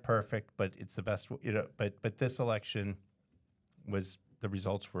 elections aren't perfect, but it's the best. But this election the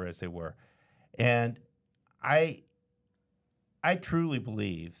results were as they were. And I truly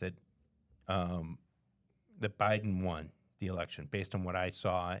believe that that Biden won the election based on what I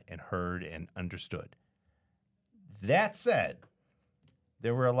saw and heard and understood. That said,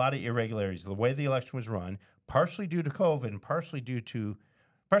 there were a lot of irregularities. The way the election was run, partially due to COVID and partially due to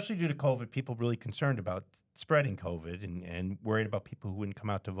COVID, people really concerned about spreading COVID and worried about people who wouldn't come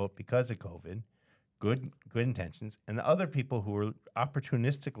out to vote because of COVID. Good intentions. And the other people who were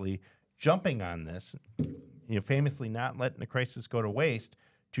opportunistically jumping on this, famously not letting the crisis go to waste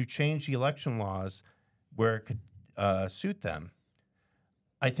to change the election laws where it could suit them.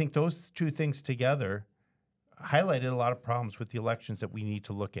 I think those two things together highlighted a lot of problems with the elections that we need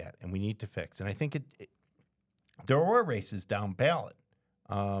to look at and we need to fix. And I think there were races down ballot.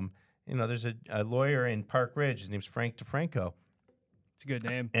 There's a lawyer in Park Ridge. His name's Frank DeFranco. It's a good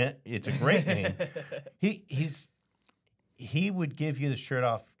name. And it's a great name. He would give you the shirt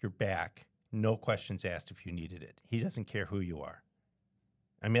off your back, no questions asked if you needed it. He doesn't care who you are.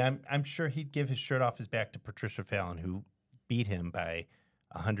 I mean, I'm sure he'd give his shirt off his back to Patricia Fallon, who beat him by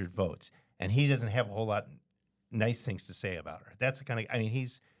 100 votes, and he doesn't have a whole lot nice things to say about her. That's the kind of, I mean,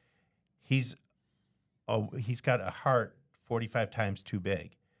 he's got a heart 45 times too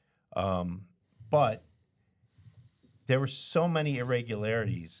big. But there were so many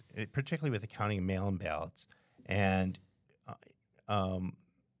irregularities, particularly with the counting of mail-in ballots, and I'm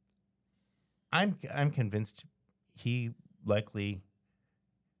convinced he likely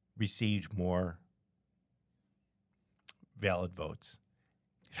received more valid votes.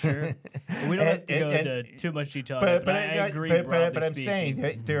 Sure. We don't have to go into too much detail on that, but I agree, broadly I'm speaking. saying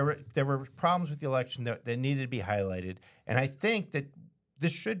that there were problems with the election that needed to be highlighted, and I think that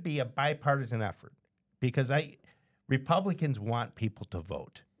this should be a bipartisan effort because Republicans want people to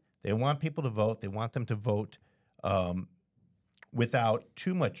vote. They want people to vote. They want them to vote without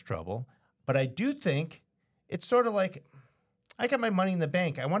too much trouble. But I do think it's sort of like I got my money in the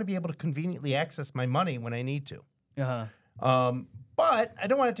bank. I want to be able to conveniently access my money when I need to. But I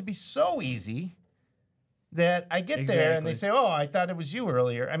don't want it to be so easy that I get there and they say, "Oh, I thought it was you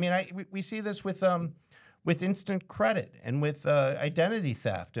earlier." I mean, we see this with instant credit and with identity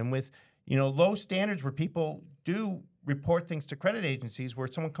theft and with low standards where people do report things to credit agencies where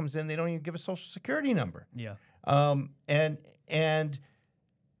someone comes in, they don't even give a social security number. Yeah. And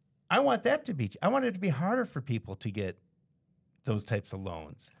I want it to be harder for people to get those types of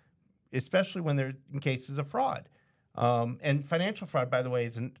loans, especially when they're in cases of fraud. And financial fraud, by the way,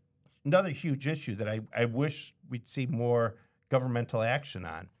 is another huge issue that I wish we'd see more governmental action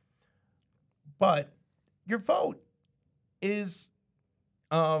on. But your vote is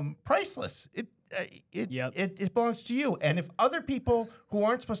priceless. It belongs to you. And if other people who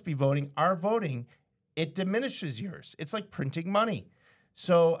aren't supposed to be voting are voting, it diminishes yours. It's like printing money.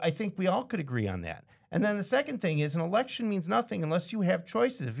 So I think we all could agree on that. And then the second thing is an election means nothing unless you have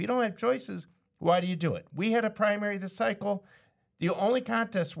choices. If you don't have choices, why do you do it? We had a primary this cycle. The only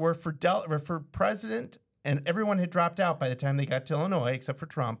contests were for president, and everyone had dropped out by the time they got to Illinois, except for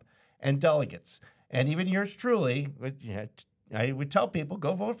Trump, and delegates. And even yours truly, I would tell people,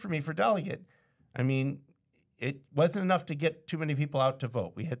 go vote for me for delegate. I mean, it wasn't enough to get too many people out to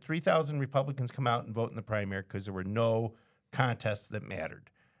vote. We had 3,000 Republicans come out and vote in the primary because there were no contests that mattered.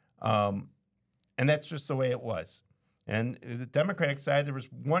 And that's just the way it was. And the Democratic side, there was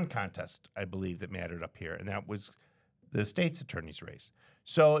one contest, I believe, that mattered up here, and that was the state's attorney's race.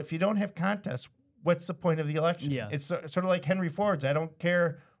 So if you don't have contests, what's the point of the election? Yeah. It's sort of like Henry Ford's. I don't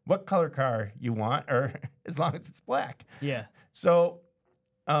care what color car you want, or as long as it's black. Yeah. So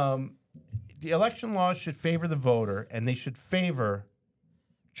the election laws should favor the voter, and they should favor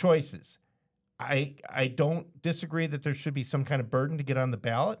choices. I don't disagree that there should be some kind of burden to get on the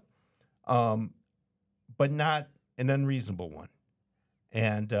ballot, but not an unreasonable one.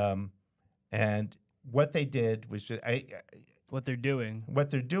 And what they did was just, What they're doing.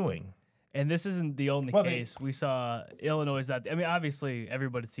 And this isn't the only case. We saw Illinois. Obviously,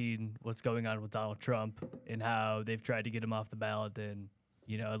 everybody's seen what's going on with Donald Trump and how they've tried to get him off the ballot in,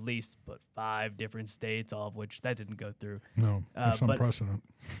 at least 5 different states, all of which that didn't go through. No, there's some precedent.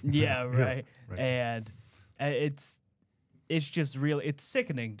 Yeah, right. Right. And it's just really, it's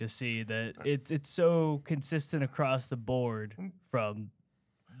sickening to see that it's so consistent across the board from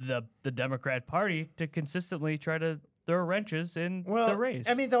the Democrat Party to consistently try to throw wrenches in the race.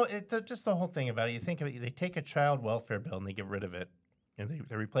 I mean, just the whole thing about it, you think of it, they take a child welfare bill and they get rid of it, and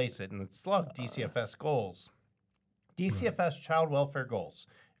they replace it, and it's slugged DCFS goals. DCFS child welfare goals.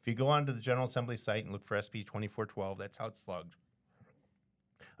 If you go onto the General Assembly site and look for SB 2412, that's how it's slugged.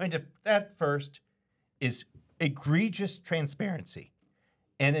 I mean, that first is egregious transparency.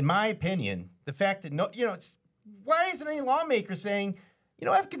 And in my opinion, the fact that why isn't any lawmaker saying,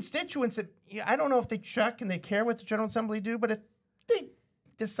 I have constituents that I don't know if they check and they care what the General Assembly do, but if they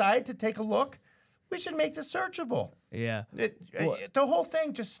decide to take a look, we should make this searchable. Yeah. The whole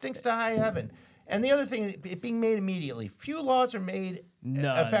thing just stinks to high heaven. And the other thing, it being made immediately. Few laws are made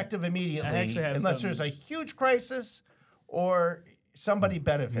effective immediately unless there's a huge crisis or somebody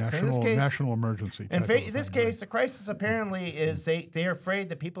benefits. In this case, national emergency. In this case, the crisis apparently is they are afraid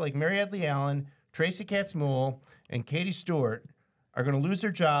that people like Mary Adley Allen, Tracy Katz-Moule, and Katie Stewart are going to lose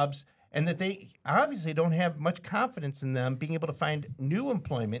their jobs, and that they obviously don't have much confidence in them being able to find new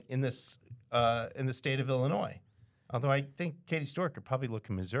employment in the state of Illinois. Although I think Katie Stewart could probably look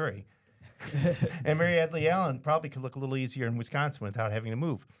in Missouri. And Mary Adley Allen probably could look a little easier in Wisconsin without having to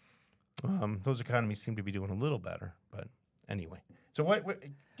move. Those economies seem to be doing a little better, but anyway. So what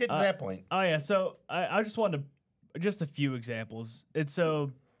get to that point. Oh yeah, so I just wanted just a few examples. It's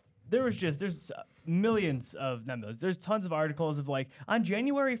so there's millions of not millions. There's tons of articles of like on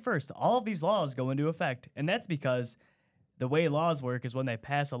January 1st, all of these laws go into effect, and that's because the way laws work is when they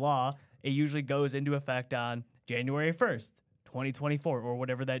pass a law, it usually goes into effect on January 1st. 2024 or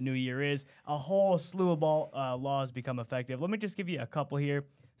whatever that new year is, a whole slew of laws become effective. Let me just give you a couple here.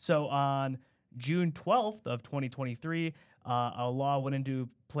 So on June 12th of 2023, a law went into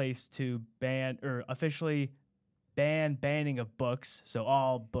place to ban or officially banning of books. So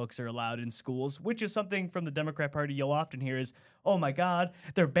all books are allowed in schools, which is something from the Democrat Party you'll often hear is, oh my God,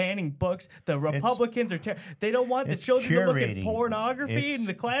 they're banning books. The Republicans they don't want the children to look at pornography in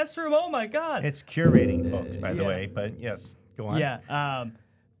the classroom. Oh my God. It's curating books, by the way, but yes, go on. Yeah.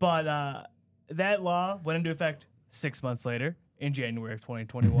 But that law went into effect 6 months later in January of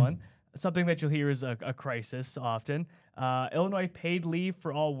 2021. Something that you'll hear is a crisis often. Illinois Paid Leave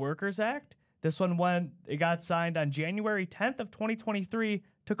for All Workers Act. This one, it got signed on January 10th of 2023,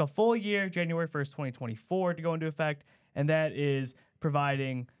 took a full year, January 1st, 2024, to go into effect, and that is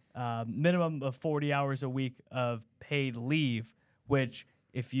providing minimum of 40 hours a week of paid leave, which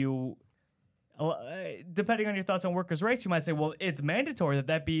if you, depending on your thoughts on workers' rights, you might say, well, it's mandatory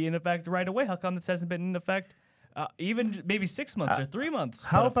that be in effect right away. How come this hasn't been in effect even maybe 6 months or 3 months,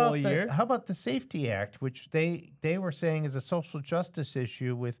 how but a about full year? How about the Safety Act, which they were saying is a social justice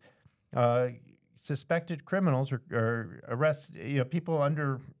issue with suspected criminals or arrest, people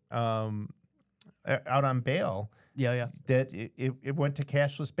under out on bail. Yeah. That it went to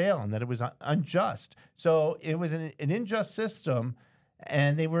cashless bail and that it was unjust. So it was an unjust system,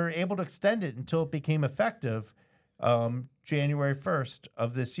 and they were able to extend it until it became effective January 1st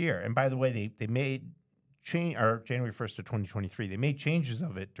of this year. And by the way, they made January 1st of 2023. They made changes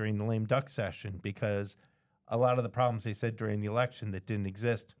of it during the lame duck session because a lot of the problems they said during the election that didn't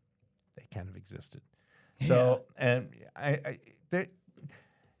exist, they kind of existed. So, and there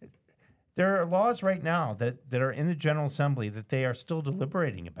are laws right now that are in the General Assembly that they are still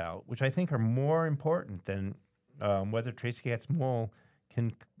deliberating about, which I think are more important than whether Tracy Katz Moll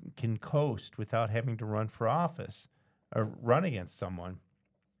can coast without having to run for office or run against someone.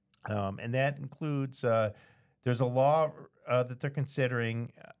 And that includes there's a law that they're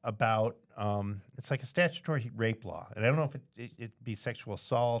considering about it's like a statutory rape law, and I don't know if it be sexual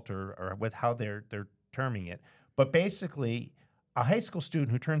assault or with how they're terming it, but basically a high school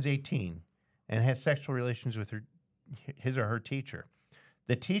student who turns 18 and has sexual relations with his or her teacher,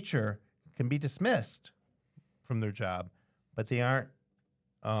 the teacher can be dismissed from their job, but they aren't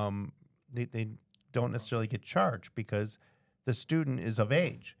they don't necessarily get charged because the student is of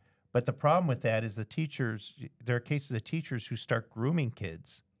age. But the problem with that is there are cases of teachers who start grooming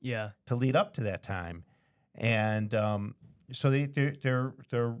kids to lead up to that time. And so they're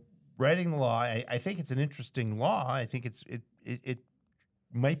writing the law. I think it's an interesting law. I think it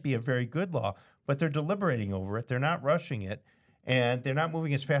might be a very good law, but they're deliberating over it. They're not rushing it, and they're not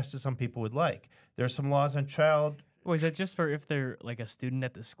moving as fast as some people would like. There's some laws on child. Well, is that just for if they're like a student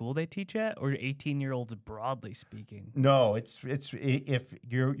at the school they teach at, or 18-year-olds broadly speaking? No, it's if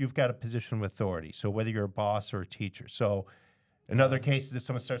you've got a position of authority. So whether you're a boss or a teacher. So in other cases, if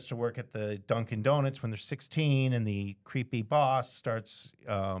someone starts to work at the Dunkin' Donuts when they're 16 and the creepy boss starts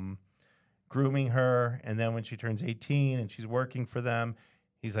grooming her, and then when she turns 18 and she's working for them,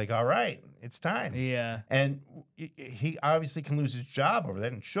 he's like, all right, it's time. Yeah. And he obviously can lose his job over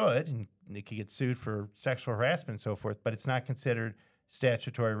that and should, and he could get sued for sexual harassment and so forth, but it's not considered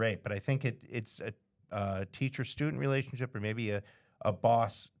statutory rape. But I think it's a teacher-student relationship or maybe a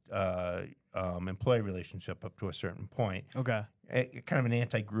boss-employee relationship up to a certain point. Okay. Kind of an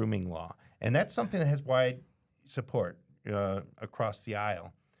anti-grooming law. And that's something that has wide support across the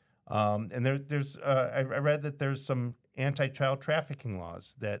aisle. And I read that there's some anti-child trafficking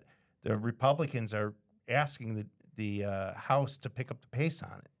laws that the Republicans are asking the House to pick up the pace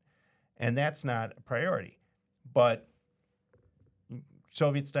on it. And that's not a priority. But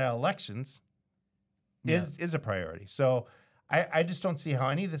Soviet-style elections is a priority. So I just don't see how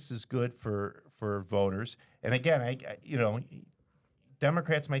any of this is good for voters. And again,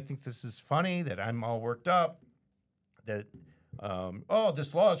 Democrats might think this is funny, that I'm all worked up, that,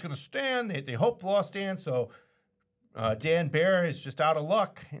 this law is going to stand. They hope the law stands, so Dan Baer is just out of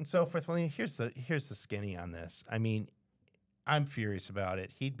luck and so forth. Well, here's the skinny on this. I mean, I'm furious about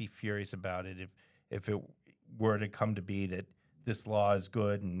it. He'd be furious about it if it were to come to be that this law is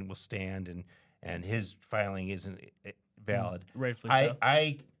good and will stand and his filing isn't valid. Rightfully so.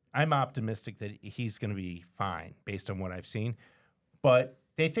 I'm optimistic that he's going to be fine based on what I've seen. But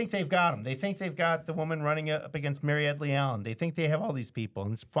They think they've got them. They think they've got the woman running up against Mary Edley Allen. They think they have all these people,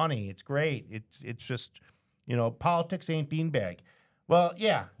 and it's funny. It's great. It's just, politics ain't beanbag. Well,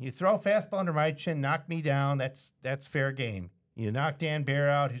 yeah, you throw a fastball under my chin, knock me down. That's fair game. You knock Dan Bear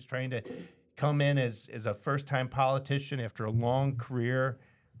out, who's trying to come in as a first-time politician after a long career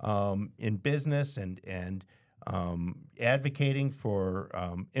in business and advocating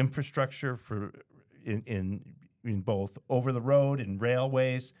for infrastructure in both over the road and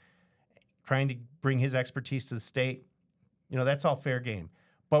railways, trying to bring his expertise to the state. That's all fair game.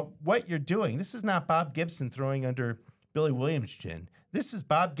 But what you're doing, this is not Bob Gibson throwing under Billy Williams' chin. This is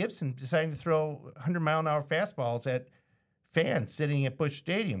Bob Gibson deciding to throw 100-mile-an-hour fastballs at fans sitting at Busch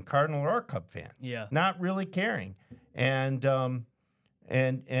Stadium, Cardinal or Cub fans. Yeah. Not really caring. And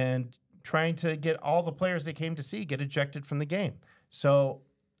trying to get all the players they came to see get ejected from the game. So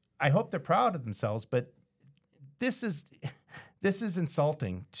I hope they're proud of themselves, but this is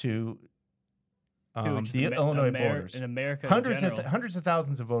insulting to the Illinois voters. In America, hundreds of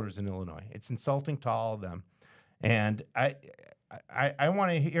thousands of voters in Illinois. It's insulting to all of them. And I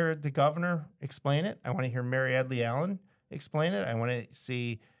want to hear the governor explain it. I want to hear Mary Edley Allen explain it. I want to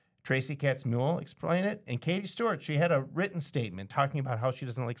see Tracy Katz-Mule explain it. And Katie Stewart, she had a written statement talking about how she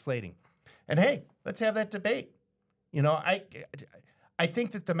doesn't like slating. And hey, let's have that debate. I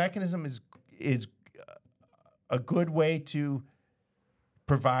think that the mechanism is a good way to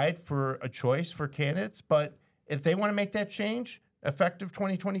provide for a choice for candidates. But if they want to make that change effective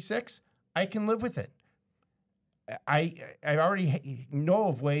 2026, I can live with it. I already know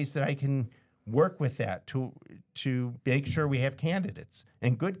of ways that I can work with that to make sure we have candidates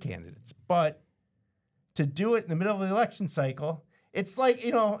and good candidates. But to do it in the middle of the election cycle, it's like,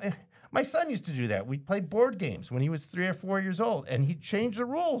 my son used to do that. We'd play board games when he was 3 or 4 years old, and he'd change the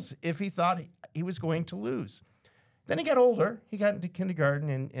rules if he thought he was going to lose. Then he got older. He got into kindergarten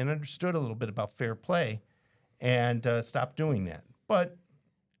and understood a little bit about fair play and stopped doing that. But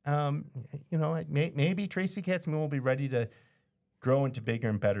maybe Tracy Katz-Mule will be ready to grow into bigger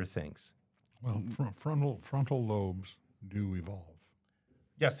and better things. Well, frontal lobes do evolve.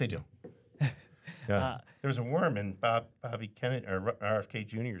 Yes, they do. There was a worm in Bobby Kennedy or RFK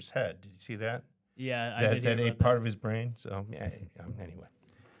Jr.'s head. Did you see that? Yeah, I did. That ate part of his brain. So anyway.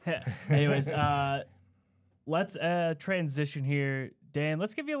 Anyways, let's transition here, Dan.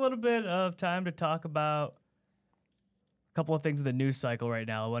 Let's give you a little bit of time to talk about a couple of things in the news cycle right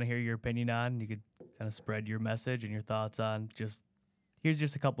now. I want to hear your opinion on. You could kind of spread your message and your thoughts on here's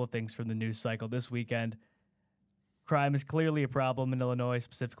just a couple of things from the news cycle this weekend. Crime is clearly a problem in Illinois,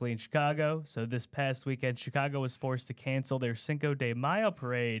 specifically in Chicago. So this past weekend, Chicago was forced to cancel their Cinco de Mayo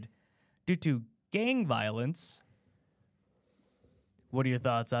parade due to gang violence. What are your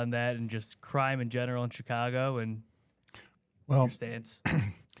thoughts on that and just crime in general in Chicago and your stance?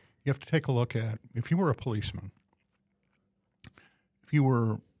 You have to take a look at, if you were a policeman, if you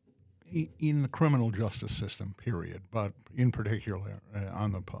were in the criminal justice system, period, but in particular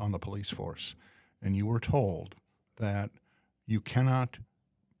on the police force, and you were told that you cannot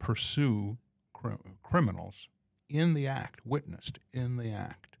pursue criminals in the act, witnessed in the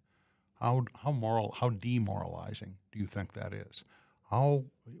act, how demoralizing do you think that is?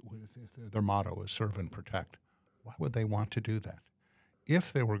 Their motto is serve and protect. Why would they want to do that?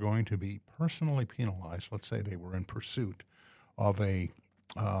 If they were going to be personally penalized, let's say they were in pursuit of a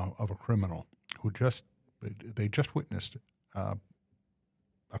criminal who just witnessed a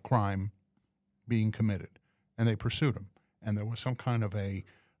crime being committed, and they pursued him, and there was some kind of there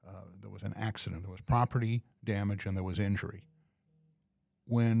was an accident, there was property damage, and there was injury.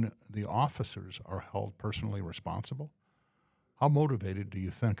 When the officers are held personally responsible, how motivated do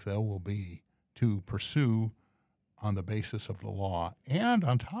you think they will be to pursue on the basis of the law? And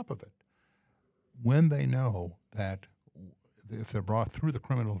on top of it, when they know that if they're brought through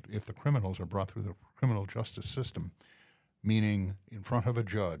if the criminals are brought through the criminal justice system, meaning in front of a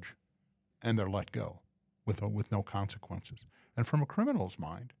judge, and they're let go with no consequences. And from a criminal's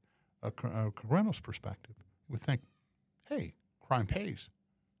mind, a criminal's perspective, you would think, hey, crime pays.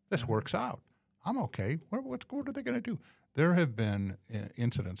 This works out. I'm okay. What are they going to do? There have been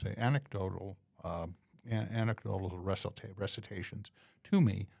incidents, anecdotal recitations to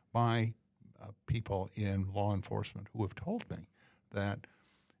me by people in law enforcement who have told me that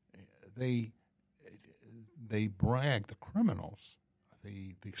they brag, the criminals,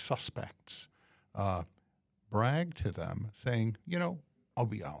 the suspects, brag to them saying, I'll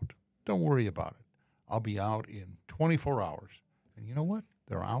be out. Don't worry about it. I'll be out in 24 hours. And you know what?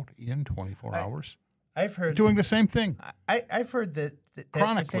 They're out in 24 hours. I've heard doing the same thing. I've heard that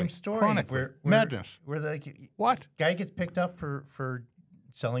chronically, the same story. Chronically. Madness. Where the what guy gets picked up for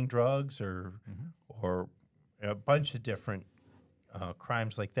selling drugs or a bunch of different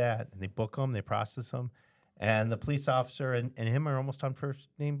crimes like that, and they book them, they process them, and the police officer and him are almost on first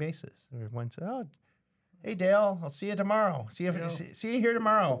name basis. Everyone says, "Oh, hey Dale, I'll see you tomorrow. See you here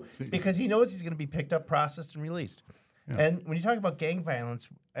tomorrow," because he knows he's going to be picked up, processed, and released. Yeah. And when you talk about gang violence,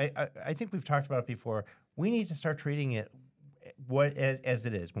 I think we've talked about it before. We need to start treating it as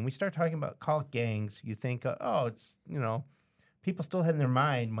it is. When we start talking about call it gangs, you think, oh, it's people still in their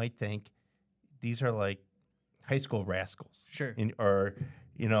mind might think these are like high school rascals, sure, or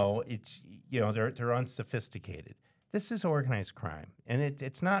it's they're unsophisticated. This is organized crime, and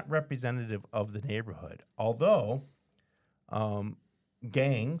it's not representative of the neighborhood. Although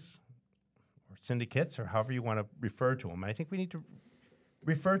gangs or syndicates, or however you want to refer to them, I think we need to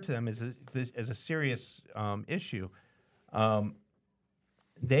refer to them as a serious issue.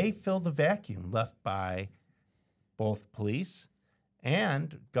 They fill the vacuum left by both police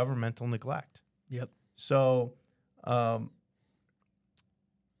and governmental neglect. Yep. So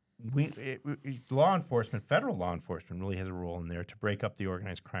law enforcement, federal law enforcement, really has a role in there to break up the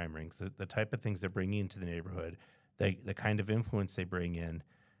organized crime rings, the type of things they're bringing into the neighborhood, the kind of influence they bring in,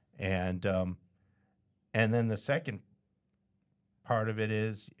 and then the second part of it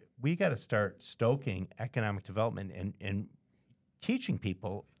is we got to start stoking economic development and teaching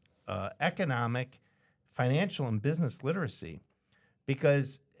people economic, financial, and business literacy,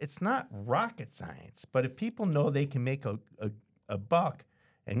 because it's not rocket science. But if people know they can make a buck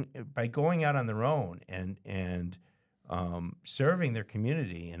and by going out on their own and serving their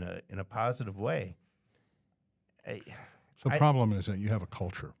community in a positive way. So the problem is that you have a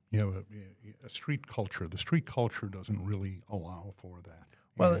culture. You have a street culture. The street culture doesn't really allow for that.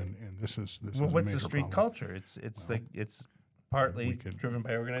 Well, and this is what's a the major street problem. culture? It's partly driven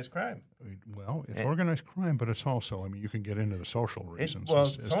by organized crime. Well, it's organized crime, but it's also, you can get into the social reasons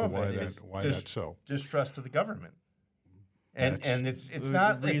as to why that's so. Distrust of the government. And it's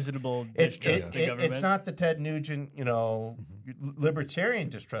not reasonable distrust of the government. It's not the Ted Nugent, libertarian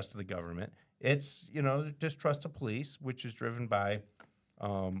distrust of the government. It's distrust of police, which is driven by,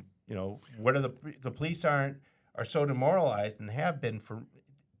 what are the police are so demoralized and have been for.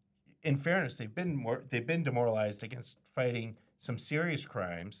 In fairness, they've been demoralized against fighting some serious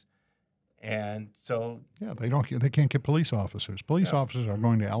crimes, and so they can't get police officers. Police officers are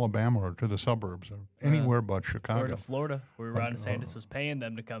going to Alabama or to the suburbs or anywhere but Chicago or to Florida, where Ron DeSantis was paying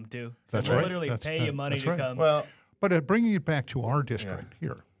them to come to. That's right. right. Literally pay you money to come. Well, but bringing it back to our district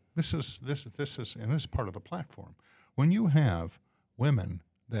here, this is part of the platform. When you have women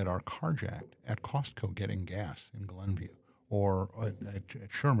that are carjacked at Costco getting gas in Glenview, or at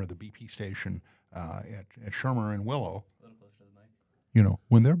Shermer, the BP station at Shermer and Willow, A little closer to the mic.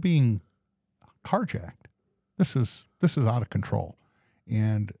 When they're being carjacked, this is out of control,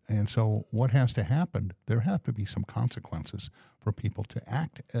 and so what has to happen? There have to be some consequences for people to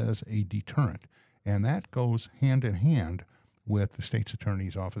act as a deterrent, and that goes hand in hand with the state's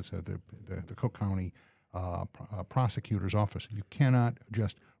attorney's office, the Cook County prosecutor's office. You cannot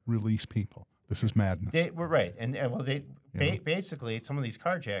just release people. This is madness. We're right, and basically, some of these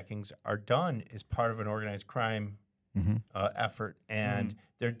carjackings are done as part of an organized crime effort, and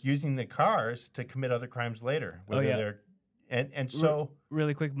they're using the cars to commit other crimes later. So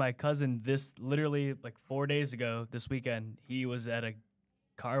really quick, my cousin, this literally like 4 days ago, this weekend, he was at a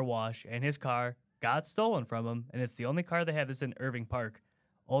car wash, and his car got stolen from him, and it's the only car they have. This in Irving Park,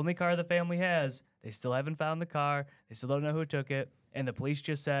 only car the family has. They still haven't found the car. They still don't know who took it, and the police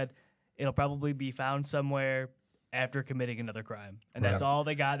just said it'll probably be found somewhere after committing another crime. And that's all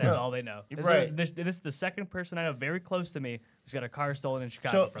they got. That's all they know. This is the second person I know very close to me who's got a car stolen in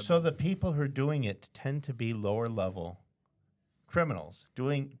Chicago. So the people who are doing it tend to be lower level criminals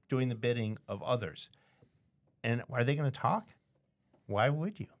doing the bidding of others. And are they going to talk? Why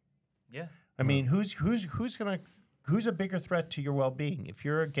would you? Yeah. I mean, who's a bigger threat to your well-being? If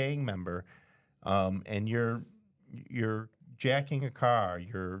you're a gang member, and you're jacking a car,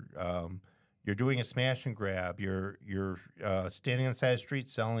 you're doing a smash and grab, you're standing on the side of the street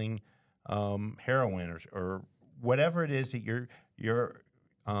selling heroin or whatever it is that you're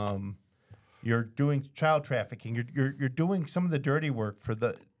doing child trafficking, you're doing some of the dirty work for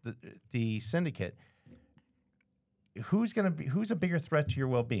the syndicate. Who's a bigger threat to your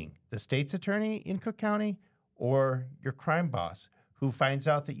well-being? The state's attorney in Cook County or your crime boss who finds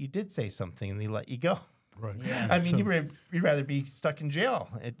out that you did say something and they let you go? Right. Yeah. I mean, you'd rather be stuck in jail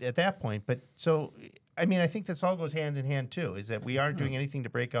at that point. But so, I mean, I think this all goes hand in hand too. Is that we aren't doing anything to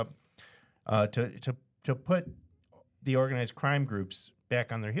break up, to put the organized crime groups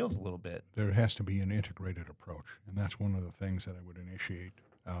back on their heels a little bit. There has to be an integrated approach, and that's one of the things that I would initiate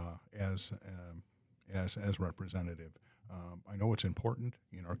as representative. I know it's important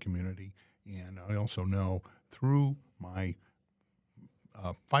in our community, and I also know through my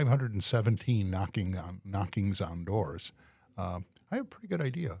 517 knockings on doors, I have a pretty good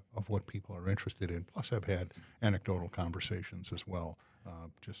idea of what people are interested in. Plus, I've had anecdotal conversations as well,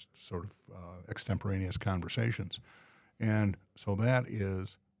 just sort of extemporaneous conversations. And so that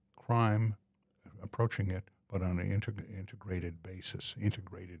is crime, approaching it, but on an integrated basis.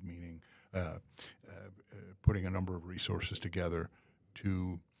 Integrated meaning putting a number of resources together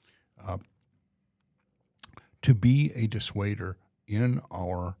to be a dissuader in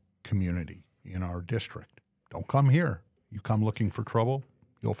our community, in our district. Don't come here. You come looking for trouble,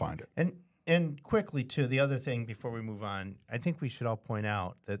 you'll find it. And quickly, too, the other thing before we move on, I think we should all point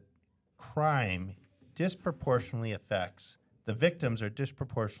out that crime disproportionately affects, the victims are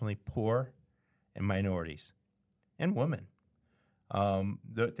disproportionately poor and minorities and women.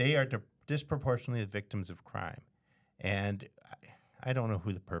 They are disproportionately the victims of crime. And I don't know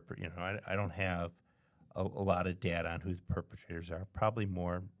who I don't have a lot of data on who the perpetrators are, probably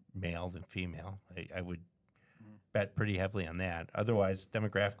more male than female. I would bet pretty heavily on that. Otherwise,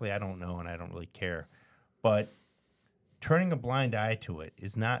 demographically, I don't know, and I don't really care. But turning a blind eye to it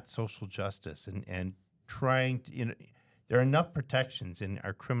is not social justice, and trying to, there are enough protections in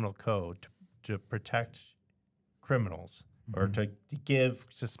our criminal code to protect criminals or to give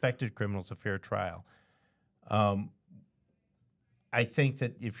suspected criminals a fair trial. I think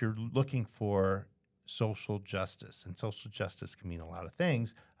that if you're looking for social justice, and social justice can mean a lot of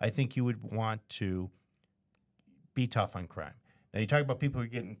things, I think you would want to be tough on crime. Now, you talk about people who are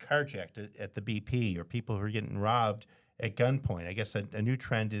getting carjacked at the BP, or people who are getting robbed at gunpoint. I guess a new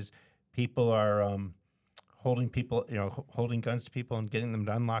trend is people are holding guns to people and getting them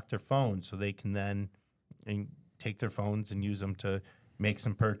to unlock their phones so they can then take their phones and use them to make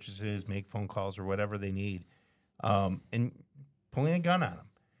some purchases, make phone calls, or whatever they need, and pulling a gun on them.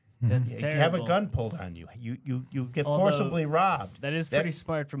 That's You terrible. have a gun pulled on you. You get Although, forcibly robbed. That is pretty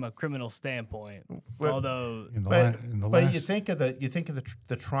smart from a criminal standpoint. Well, Although, But you think of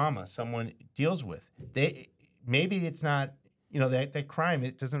the trauma someone deals with. Maybe it's not, that crime,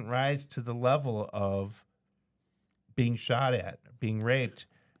 it doesn't rise to the level of being shot at, being raped.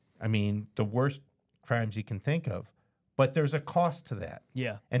 I mean, the worst crimes you can think of. But there's a cost to that.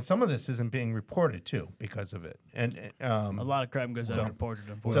 yeah, And some of this isn't being reported, too, because of it. And a lot of crime goes unreported,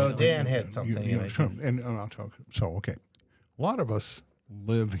 so unfortunately. Dan had something. Sure. And I'll talk. So, okay. A lot of us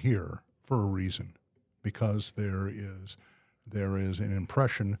live here for a reason, because there is an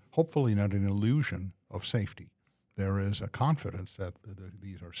impression, hopefully not an illusion, of safety. There is a confidence that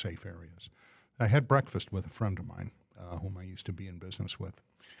these are safe areas. I had breakfast with a friend of mine whom I used to be in business with.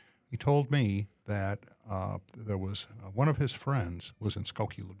 He told me that there was one of his friends was in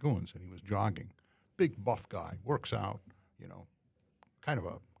Skokie Lagoons, and he was jogging. Big buff guy, works out, kind of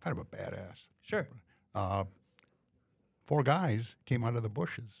a badass. Sure. 4 guys came out of the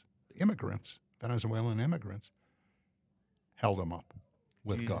bushes, immigrants, Venezuelan immigrants, held him up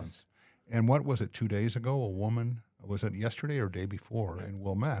with Jesus. guns. And what was it, 2 days ago? A woman, was it yesterday or day before, in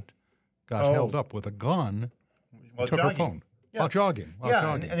Wilmette, got held up with a gun, While took jogging. her phone. Yeah. While jogging.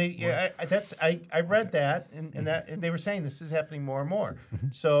 I read that, and they were saying this is happening more and more.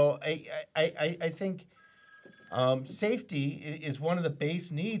 So I think safety is one of the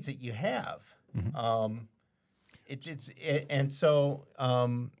base needs that you have.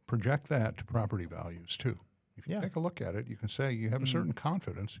 Project that to property values too. If you Yeah. take a look at it, you can say you have a certain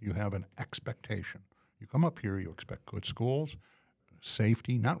confidence, you have an expectation. You come up here, you expect good schools,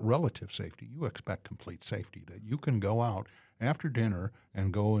 safety, not relative safety. You expect complete safety, that you can go out after dinner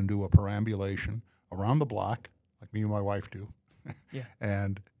and go and do a perambulation around the block, like me and my wife do. Yeah.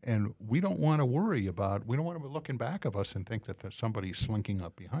 And we don't want to worry about, we don't want to be looking back of us and think that there's somebody slinking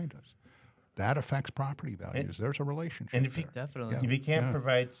up behind us. That affects property values. There's a relationship and if you- there. Definitely. If you can't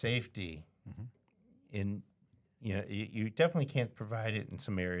provide safety, you definitely can't provide it in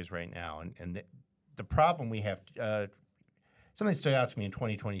some areas right now. And the problem we have, something stood out to me in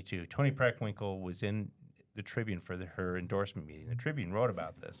 2022. Toni Preckwinkle was in the Tribune for her endorsement meeting. The Tribune wrote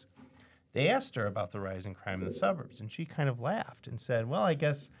about this. They asked her about the rise in crime in the suburbs, and she kind of laughed and said, well, I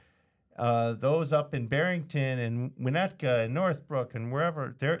guess those up in Barrington and Winnetka and Northbrook and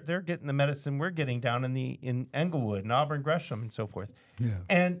wherever, they're getting the medicine we're getting down in Englewood and Auburn Gresham and so forth. Yeah.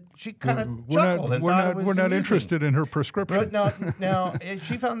 And she kind of We're chuckled and thought it was we're not amusing. interested in her prescription. But now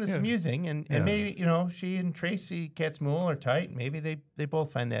she found this amusing, and Yeah. maybe she and Tracy Katzmuhl are tight. Maybe they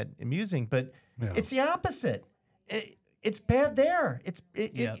both find that amusing, but Yeah. it's the opposite. it's bad there.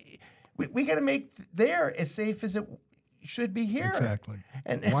 Yep. We got to make there as safe as it should be here. Exactly.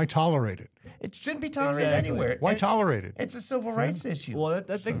 And Why tolerate it? it shouldn't be tolerated Exactly. anywhere. Why And tolerate it? It's a civil rights issue. Well,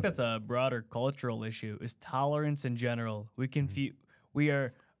 I think that's a broader cultural issue. Is tolerance in general. We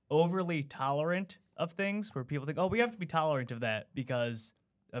are overly tolerant of things where people think, oh, we have to be tolerant of that because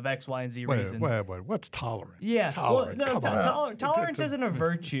of X, Y, and Z reasons. Wait. What's tolerant? Yeah, Tolerant. well, no, Come on. tolerance isn't a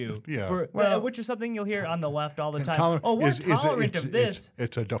virtue. Yeah. Which is something you'll hear on the left all the And time. Oh, we're is tolerant of this.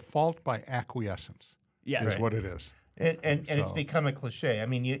 It's a default by acquiescence. Yes. Is Right. what it is. And it's So- become a cliche. I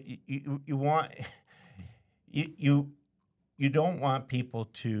mean, you want you don't want people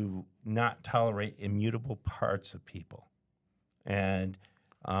to not tolerate immutable parts of people, and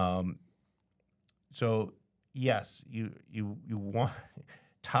so yes, you want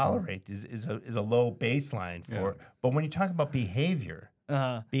tolerate is a low baseline for. Yeah. But when you talk about behavior,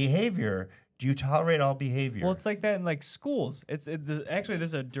 Uh, do you tolerate all behavior? well, it's like that in like schools. Actually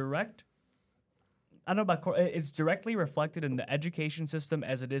there's a direct. I don't know about. It's directly reflected in the education system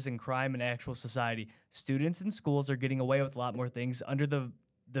as it is in crime and actual society. Students in schools are getting away with a lot more things under the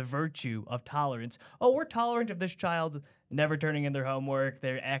virtue of tolerance. Oh, we're tolerant of this child never turning in their homework.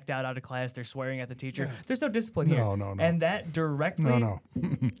 They act out of class. They're swearing at the teacher. There's no discipline here. No. And that directly. No.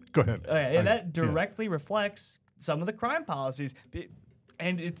 Go ahead. And that directly reflects some of the crime policies.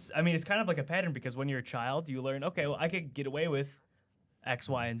 And it's kind of like a pattern because when you're a child, you learn, okay, well, I could get away with X,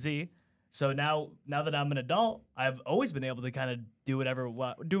 Y, and Z. So now that I'm an adult, I've always been able to kind of do whatever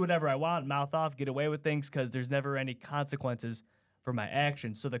I want, mouth off, get away with things because there's never any consequences for my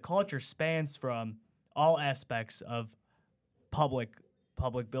actions. So the culture spans from all aspects of public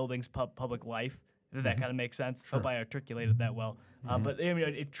buildings, public life. If that kind of makes sense. Hope I articulated that well. But I mean,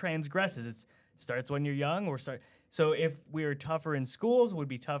 it transgresses. It starts when you're young. So if we were tougher in schools, would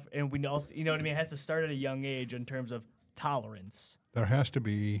be tough, and we also, you know what I mean. It has to start at a young age in terms of tolerance. There has to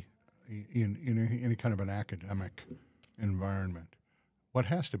be, in any kind of an academic environment, what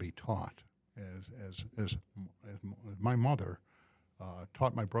has to be taught, as my mother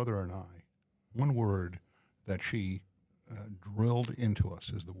taught my brother and I, one word that she drilled into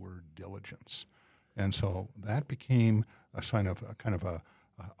us is the word diligence. And so that became a sign of a kind of a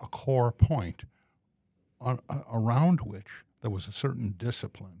core point around which there was a certain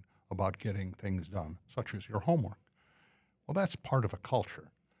discipline about getting things done, such as your homework. Well, that's part of a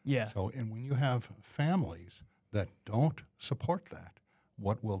culture. Yeah. So, and when you have families that don't support that,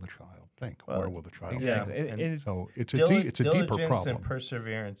 what will the child think? Well, Where will the child Exactly. go? And it's, So it's Dili- a deeper diligence problem. and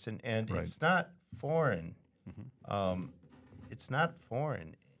perseverance, and Right. it's not foreign. It's not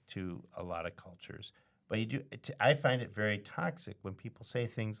foreign to a lot of cultures, but I find it very toxic when people say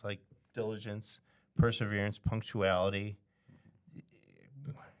things like diligence, perseverance, punctuality.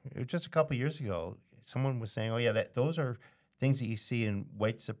 Just a couple years ago, someone was saying, "Oh yeah, those are things that you see in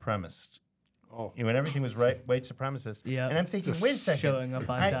white supremacists." Oh, When everything was white supremacist. Yeah. And I'm thinking, Just wait a second. showing up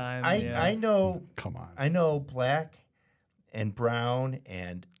on time. I know come on. I know black and brown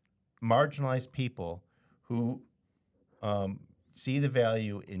and marginalized people who see the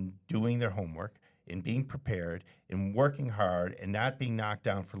value in doing their homework, in being prepared, in working hard, and not being knocked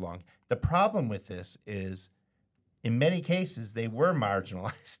down for long. The problem with this is, in many cases, they were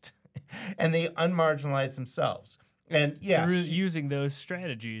marginalized, and they unmarginalized themselves. And yeah, through using those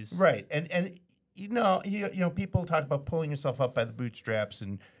strategies. right. And you know, people talk about pulling yourself up by the bootstraps,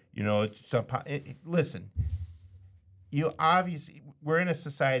 and it's not, listen. You obviously, we're in a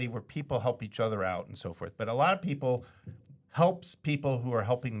society where people help each other out and so forth, but a lot of people helps people who are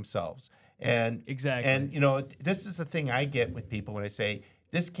helping themselves. And Exactly. And this is the thing I get with people when I say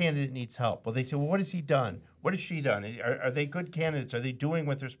this candidate needs help. Well, they say, well, what has he done? What has she done? Are they good candidates? Are they doing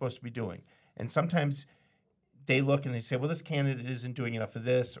what they're supposed to be doing? And sometimes they look and they say, well, this candidate isn't doing enough of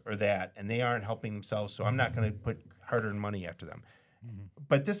this or that, and they aren't helping themselves, so I'm not going to put hard-earned money after them. Mm-hmm.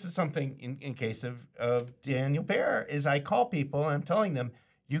 But this is something in case of Daniel Bear, is I call people and I'm telling them,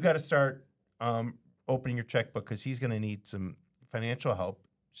 you got to start opening your checkbook because he's going to need some financial help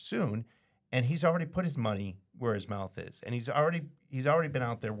soon. And he's already put his money where his mouth is. And he's already been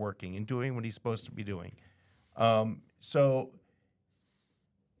out there working and doing what he's supposed to be doing. So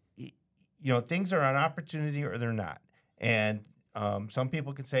things are an opportunity or they're not. And some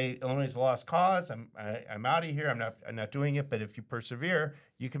people can say Illinois is a lost cause. I'm out of here. I'm not doing it. But if you persevere,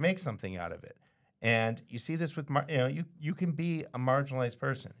 you can make something out of it. And you see this with you can be a marginalized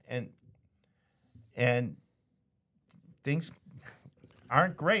person, and things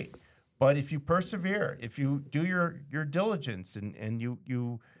aren't great. But if you persevere, if you do your diligence and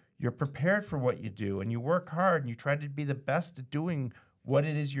you're prepared for what you do and you work hard and you try to be the best at doing what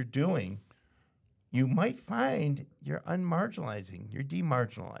it is you're doing, you might find you're unmarginalizing, you're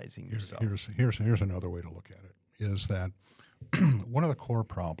demarginalizing yourself. Here's another way to look at it, is that one of the core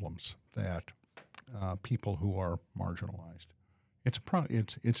problems that people who are marginalized,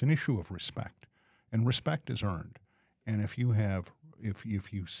 it's an issue of respect, and respect is earned. And if you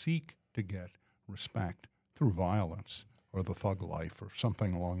seek to get respect through violence or the thug life or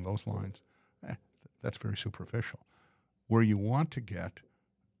something along those lines, that's very superficial. Where you want to get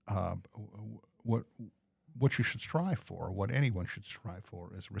what you should strive for, what anyone should strive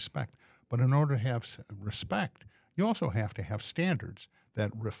for, is respect. But in order to have respect, you also have to have standards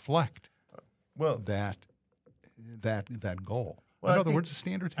that reflect that goal. Well, in other words, the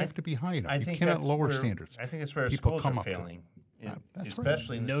standards have to be high enough. You cannot lower standards. I think that's where People schools come are up to. failing, That's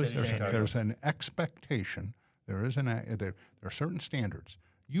especially right. in the city of Chicago. There's an expectation. There are certain standards.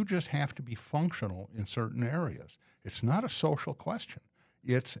 You just have to be functional in certain areas. It's not a social question.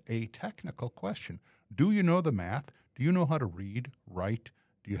 It's a technical question. Do you know the math? Do you know how to read, write?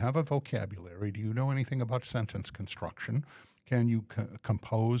 Do you have a vocabulary? Do you know anything about sentence construction? Can you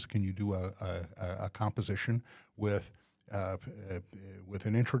compose? Can you do a composition with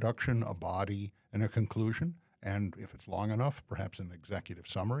an introduction, a body, and a conclusion? And if it's long enough, perhaps an executive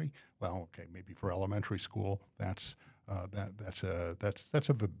summary. Well, okay, maybe for elementary school, that's a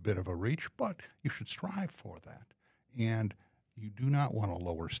bit of a reach, but you should strive for that. And you do not want to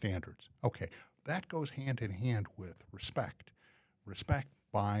lower standards. Okay, that goes hand in hand with respect. You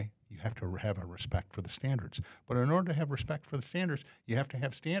have to have a respect for the standards. But in order to have respect for the standards, you have to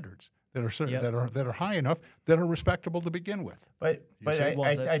have standards that are high enough, that are respectable to begin with. But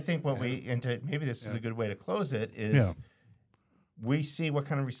I think maybe this is a good way to close it, is we see what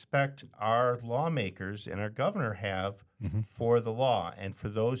kind of respect our lawmakers and our governor have for the law and for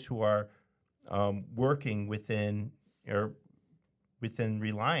those who are working within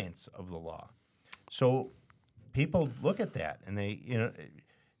reliance of the law. So people look at that and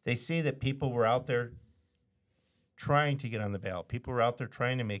they see that people were out there trying to get on the ballot. People were out there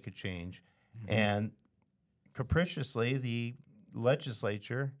trying to make a change, and capriciously the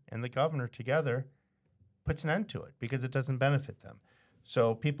legislature and the governor together puts an end to it because it doesn't benefit them.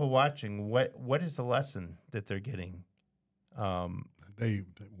 So people watching, what is the lesson that they're getting? A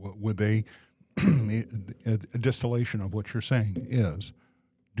distillation of what you're saying is,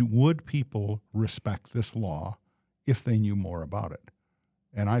 would people respect this law if they knew more about it?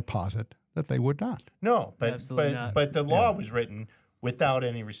 And I posit that they would not. No, but Absolutely not. But the law was written without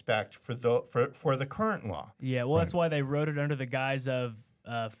any respect for the current law. Yeah, well, that's why they wrote it under the guise of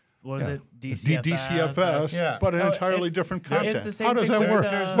what is it? DCFS. DCFS, but an entirely different content. It's the same How does thing that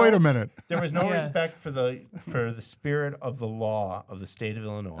with, work? Wait a minute. There was no respect for the spirit of the law of the state of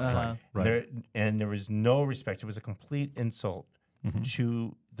Illinois. Right. There was no respect. It was a complete insult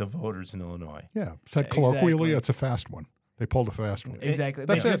to the voters in Illinois. Yeah, said colloquially, Exactly. it's a fast one. They pulled a fast one. Exactly.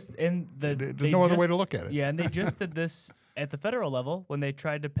 That's There's no other way to look at it. Yeah, and they just did this at the federal level when they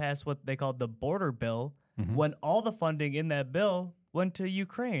tried to pass what they called the border bill, when all the funding in that bill went to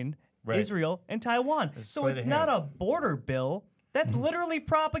Ukraine, Israel, and Taiwan. So it's not a border bill. That's literally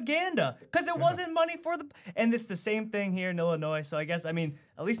propaganda because it wasn't money for the. And it's the same thing here in Illinois. So I guess, at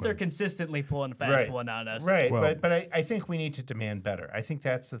least they're consistently pulling a fast one on us. Right. Well, but I think we need to demand better. I think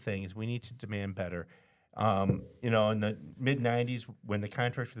that's the thing, is we need to demand better. In the mid-'90s, when the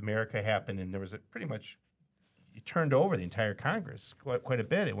Contract with America happened, and there was it turned over the entire Congress quite a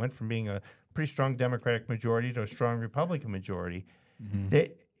bit. It went from being a pretty strong Democratic majority to a strong Republican majority.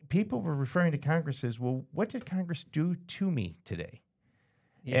 People were referring to Congress as, well, what did Congress do to me today?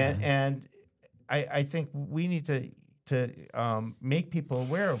 Yeah. And I think we need to make people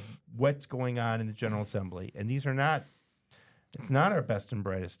aware of what's going on in the General Assembly. And it's not our best and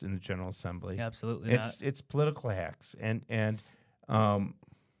brightest in the General Assembly. Absolutely not. It's political hacks. But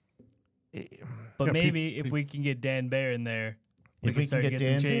maybe if we can get Dan Baer in there, if we can get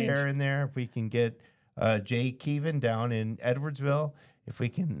Dan Baer Baer in there, if we can get Jay Keevan down in Edwardsville, if we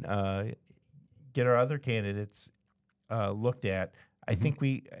can get our other candidates looked at, I think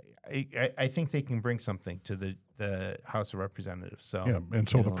I think they can bring something to the House of Representatives. So and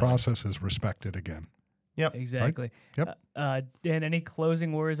so the process is respected again. Yep. Exactly. Right? Yep. Dan, any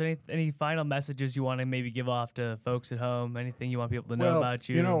closing words, any final messages you want to maybe give off to folks at home? Anything you want people to know about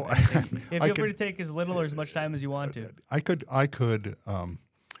you? Feel free to take as little or as much time as you want to. I could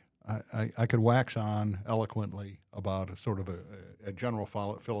wax on eloquently about a sort of a general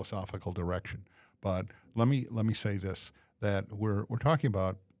philosophical direction, but let me say this: that we're talking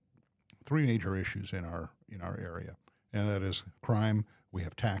about three major issues in our area, and that is crime. We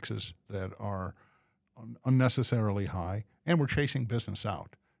have taxes that are unnecessarily high, and we're chasing business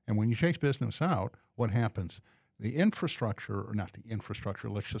out. And when you chase business out, what happens? The infrastructure, or not the infrastructure,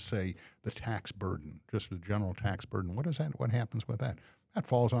 let's just say the tax burden, just the general tax burden. What is that? What happens with that? That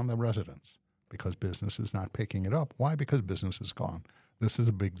falls on the residents because business is not picking it up. Why? Because business is gone. This is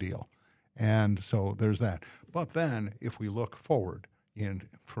a big deal. And so there's that. But then if we look forward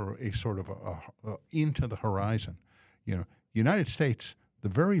for a sort of into the horizon, United States, the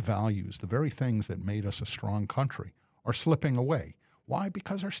very values, the very things that made us a strong country are slipping away. Why?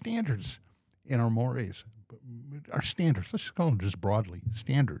 Because our standards in our mores, our standards, let's just call them just broadly,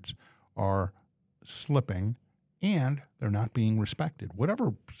 standards are slipping and they're not being respected.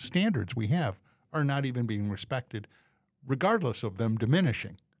 Whatever standards we have are not even being respected, regardless of them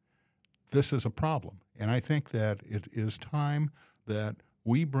diminishing. This is a problem. And I think that it is time that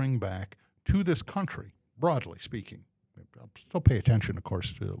we bring back to this country, broadly speaking, I'll still pay attention, of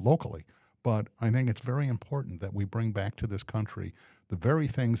course, to locally, but I think it's very important that we bring back to this country the very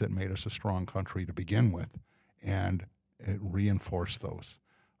things that made us a strong country to begin with and reinforce those.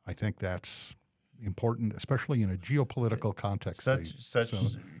 I think that's important, especially in a geopolitical context. Can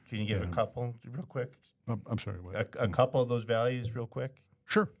you give a couple real quick? I'm sorry. What? A couple of those values real quick?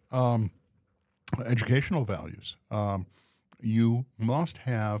 Sure. Educational values. You must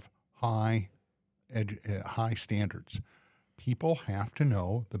have high standards. People have to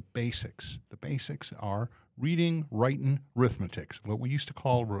know the basics. The basics are reading, writing, arithmetic, what we used to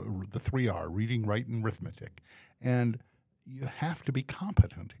call the 3R, reading, writing, arithmetic. And you have to be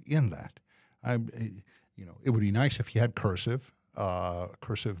competent in that. It would be nice if you had cursive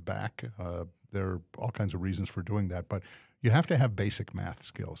back. There are all kinds of reasons for doing that, but you have to have basic math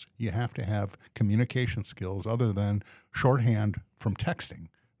skills. You have to have communication skills other than shorthand from texting.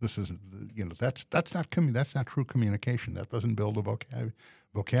 This is, that's not true communication. That doesn't build a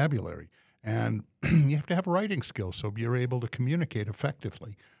vocabulary. And you have to have writing skills so you're able to communicate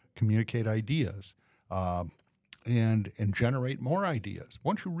effectively, communicate ideas, and generate more ideas.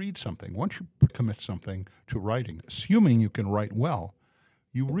 Once you read something, once you commit something to writing, assuming you can write well,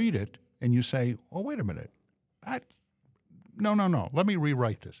 you read it and you say, oh, wait a minute. No, let me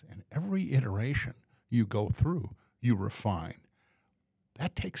rewrite this. And every iteration you go through, you refine.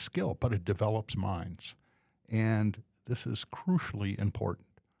 That takes skill, but it develops minds. And this is crucially important.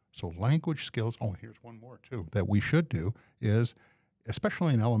 So language skills, here's one more too, that we should do is,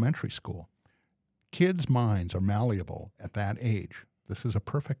 especially in elementary school, kids' minds are malleable at that age. This is a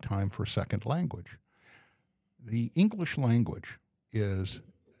perfect time for a second language. The English language is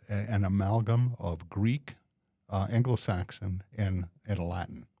an amalgam of Greek, Anglo-Saxon, and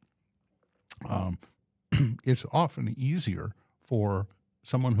Latin. It's often easier for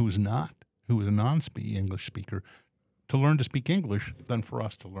someone who is a non-English speaker to learn to speak English than for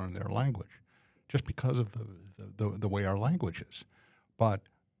us to learn their language, just because of the way our language is. But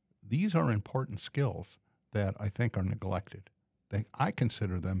these are important skills that I think are neglected. I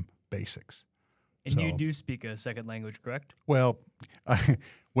consider them basics. And you do speak a second language, correct? Well,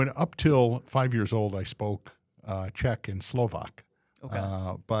 when up till 5 years old, I spoke Czech and Slovak.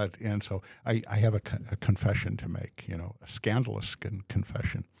 Okay. So I have a confession to make, a scandalous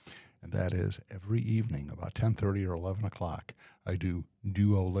confession. And that is every evening about 10:30 or 11 o'clock, I do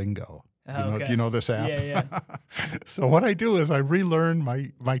Duolingo. Do you know this app? Yeah. So what I do is I relearn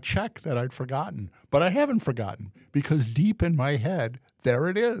my Czech that I'd forgotten, but I haven't forgotten because deep in my head, there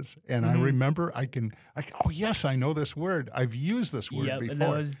it is. And I remember yes, I know this word. I've used this word before. And I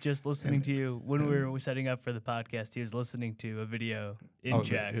was just listening to you when we were setting up for the podcast. He was listening to a video in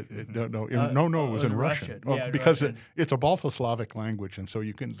Czech. It was in Russian. Because it's a Balto-Slavic language, and so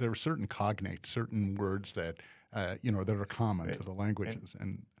there are certain cognates, certain words that that are common to the languages.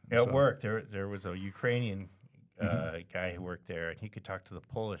 And at work, there was a Ukrainian guy who worked there, and he could talk to the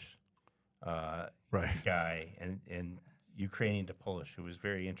Polish guy and Ukrainian to Polish. It was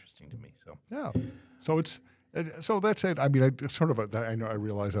very interesting to me. So so that's it. I mean, I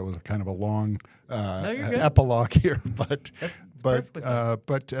realize that was kind of a long you're epilogue here, but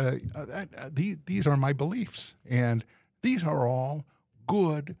good. These are my beliefs, and these are all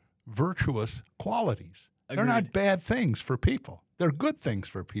good, virtuous qualities. Agreed. They're not bad things for people. They're good things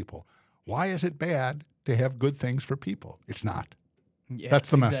for people. Why is it bad to have good things for people? It's not. Yeah, that's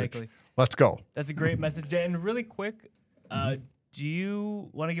the exactly. message. Let's go. That's a great message. And really quick, do you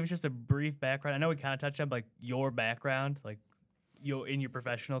want to give us just a brief background? I know we kind of touched on your background, in your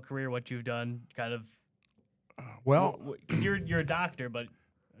professional career, what you've done, kind of. Because you're a doctor, but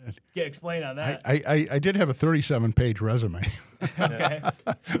explain on that. I did have a 37-page resume, okay,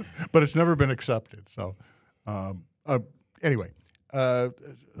 but it's never been accepted. So anyway,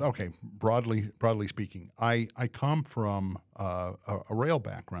 Okay, broadly speaking, I come from a rail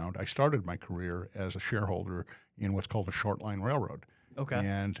background. I started my career as a shareholder in what's called a short line railroad. Okay.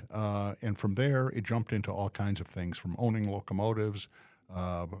 And from there, it jumped into all kinds of things, from owning locomotives,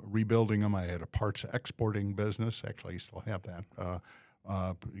 rebuilding them. I had a parts exporting business. Actually, I still have that.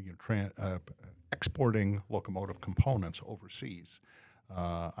 Exporting locomotive components overseas.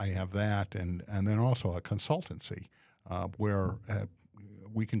 I have that, and then also a consultancy where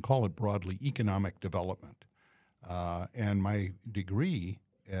we can call it broadly economic development. And my degree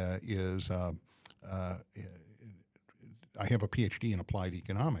is I have a PhD in applied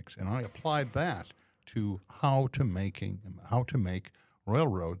economics, and I applied that to how to make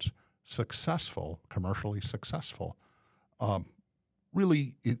railroads successful, commercially successful.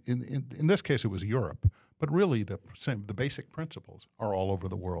 Really, in this case, it was Europe, but really the basic principles are all over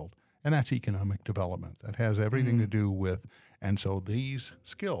the world, and that's economic development. That has everything to do with, and so these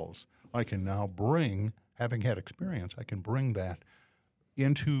skills I can now bring, having had experience, I can bring that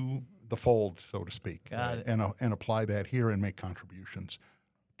into the fold, so to speak, and apply that here and make contributions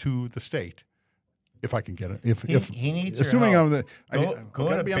to the state. If I can get it, he needs assuming your I'm help. the, Go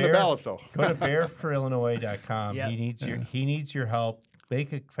to to be on the ballot though. Go to bearforillinois.com. Yep. He needs your help.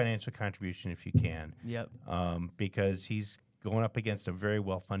 Make a financial contribution if you can. Yep. Because he's going up against a very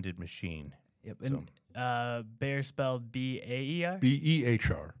well-funded machine. Yep. And Bear spelled B-A-E-R?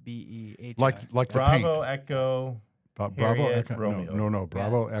 BEHR. B-E-H-R. Like the Bravo, paint. Echo, Bravo Harriet, Echo. Romeo. No.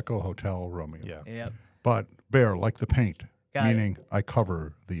 Bravo Echo Hotel Romeo. Yeah. Yep. But Bear, like the paint, Got it. meaning I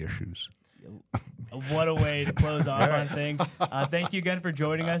cover the issues. What a way to close off on things. Thank you again for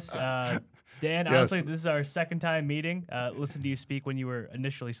joining us. Dan, Yes. honestly, this is our second time meeting. Listened to you speak when you were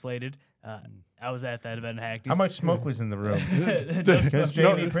initially slated. I was at that event in Hackney. How much smoke was in the room? No Because smoke.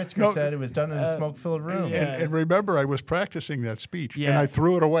 Jamie Pritzker said it was done in a smoke-filled room. yeah. And remember, I was practicing that speech, and Yeah. I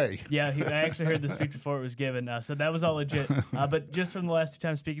threw it away. Yeah, I actually heard the speech before it was given, so that was all legit. But just from the last 2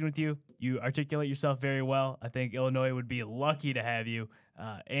 times speaking with you, you articulate yourself very well. I think Illinois would be lucky to have you,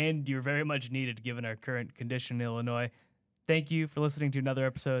 and you're very much needed given our current condition in Illinois. Thank you for listening to another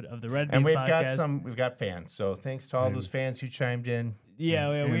episode of the Red Beans And Podcast. we've got fans. So thanks to all those fans who chimed in. Yeah,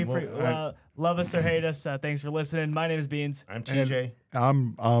 we And love us or hate us. Thanks for listening. My name is Beans. I'm TJ.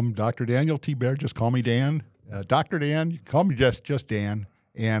 I'm Dr. Daniel T. Baird. Just call me Dan. Dr. Dan, you can call me just Dan.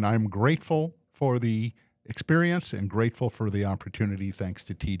 And I'm grateful for the experience and grateful for the opportunity, thanks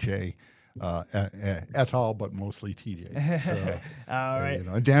to TJ et al., but mostly TJ. So, All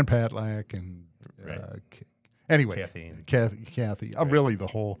right. Dan Patlack and anyway, Kathy. Really, the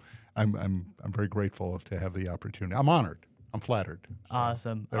whole. I'm very grateful to have the opportunity. I'm honored. I'm flattered. So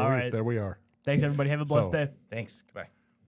Awesome. There All we, right. There we are. Thanks, everybody. Have a blessed So- day. Thanks. Goodbye.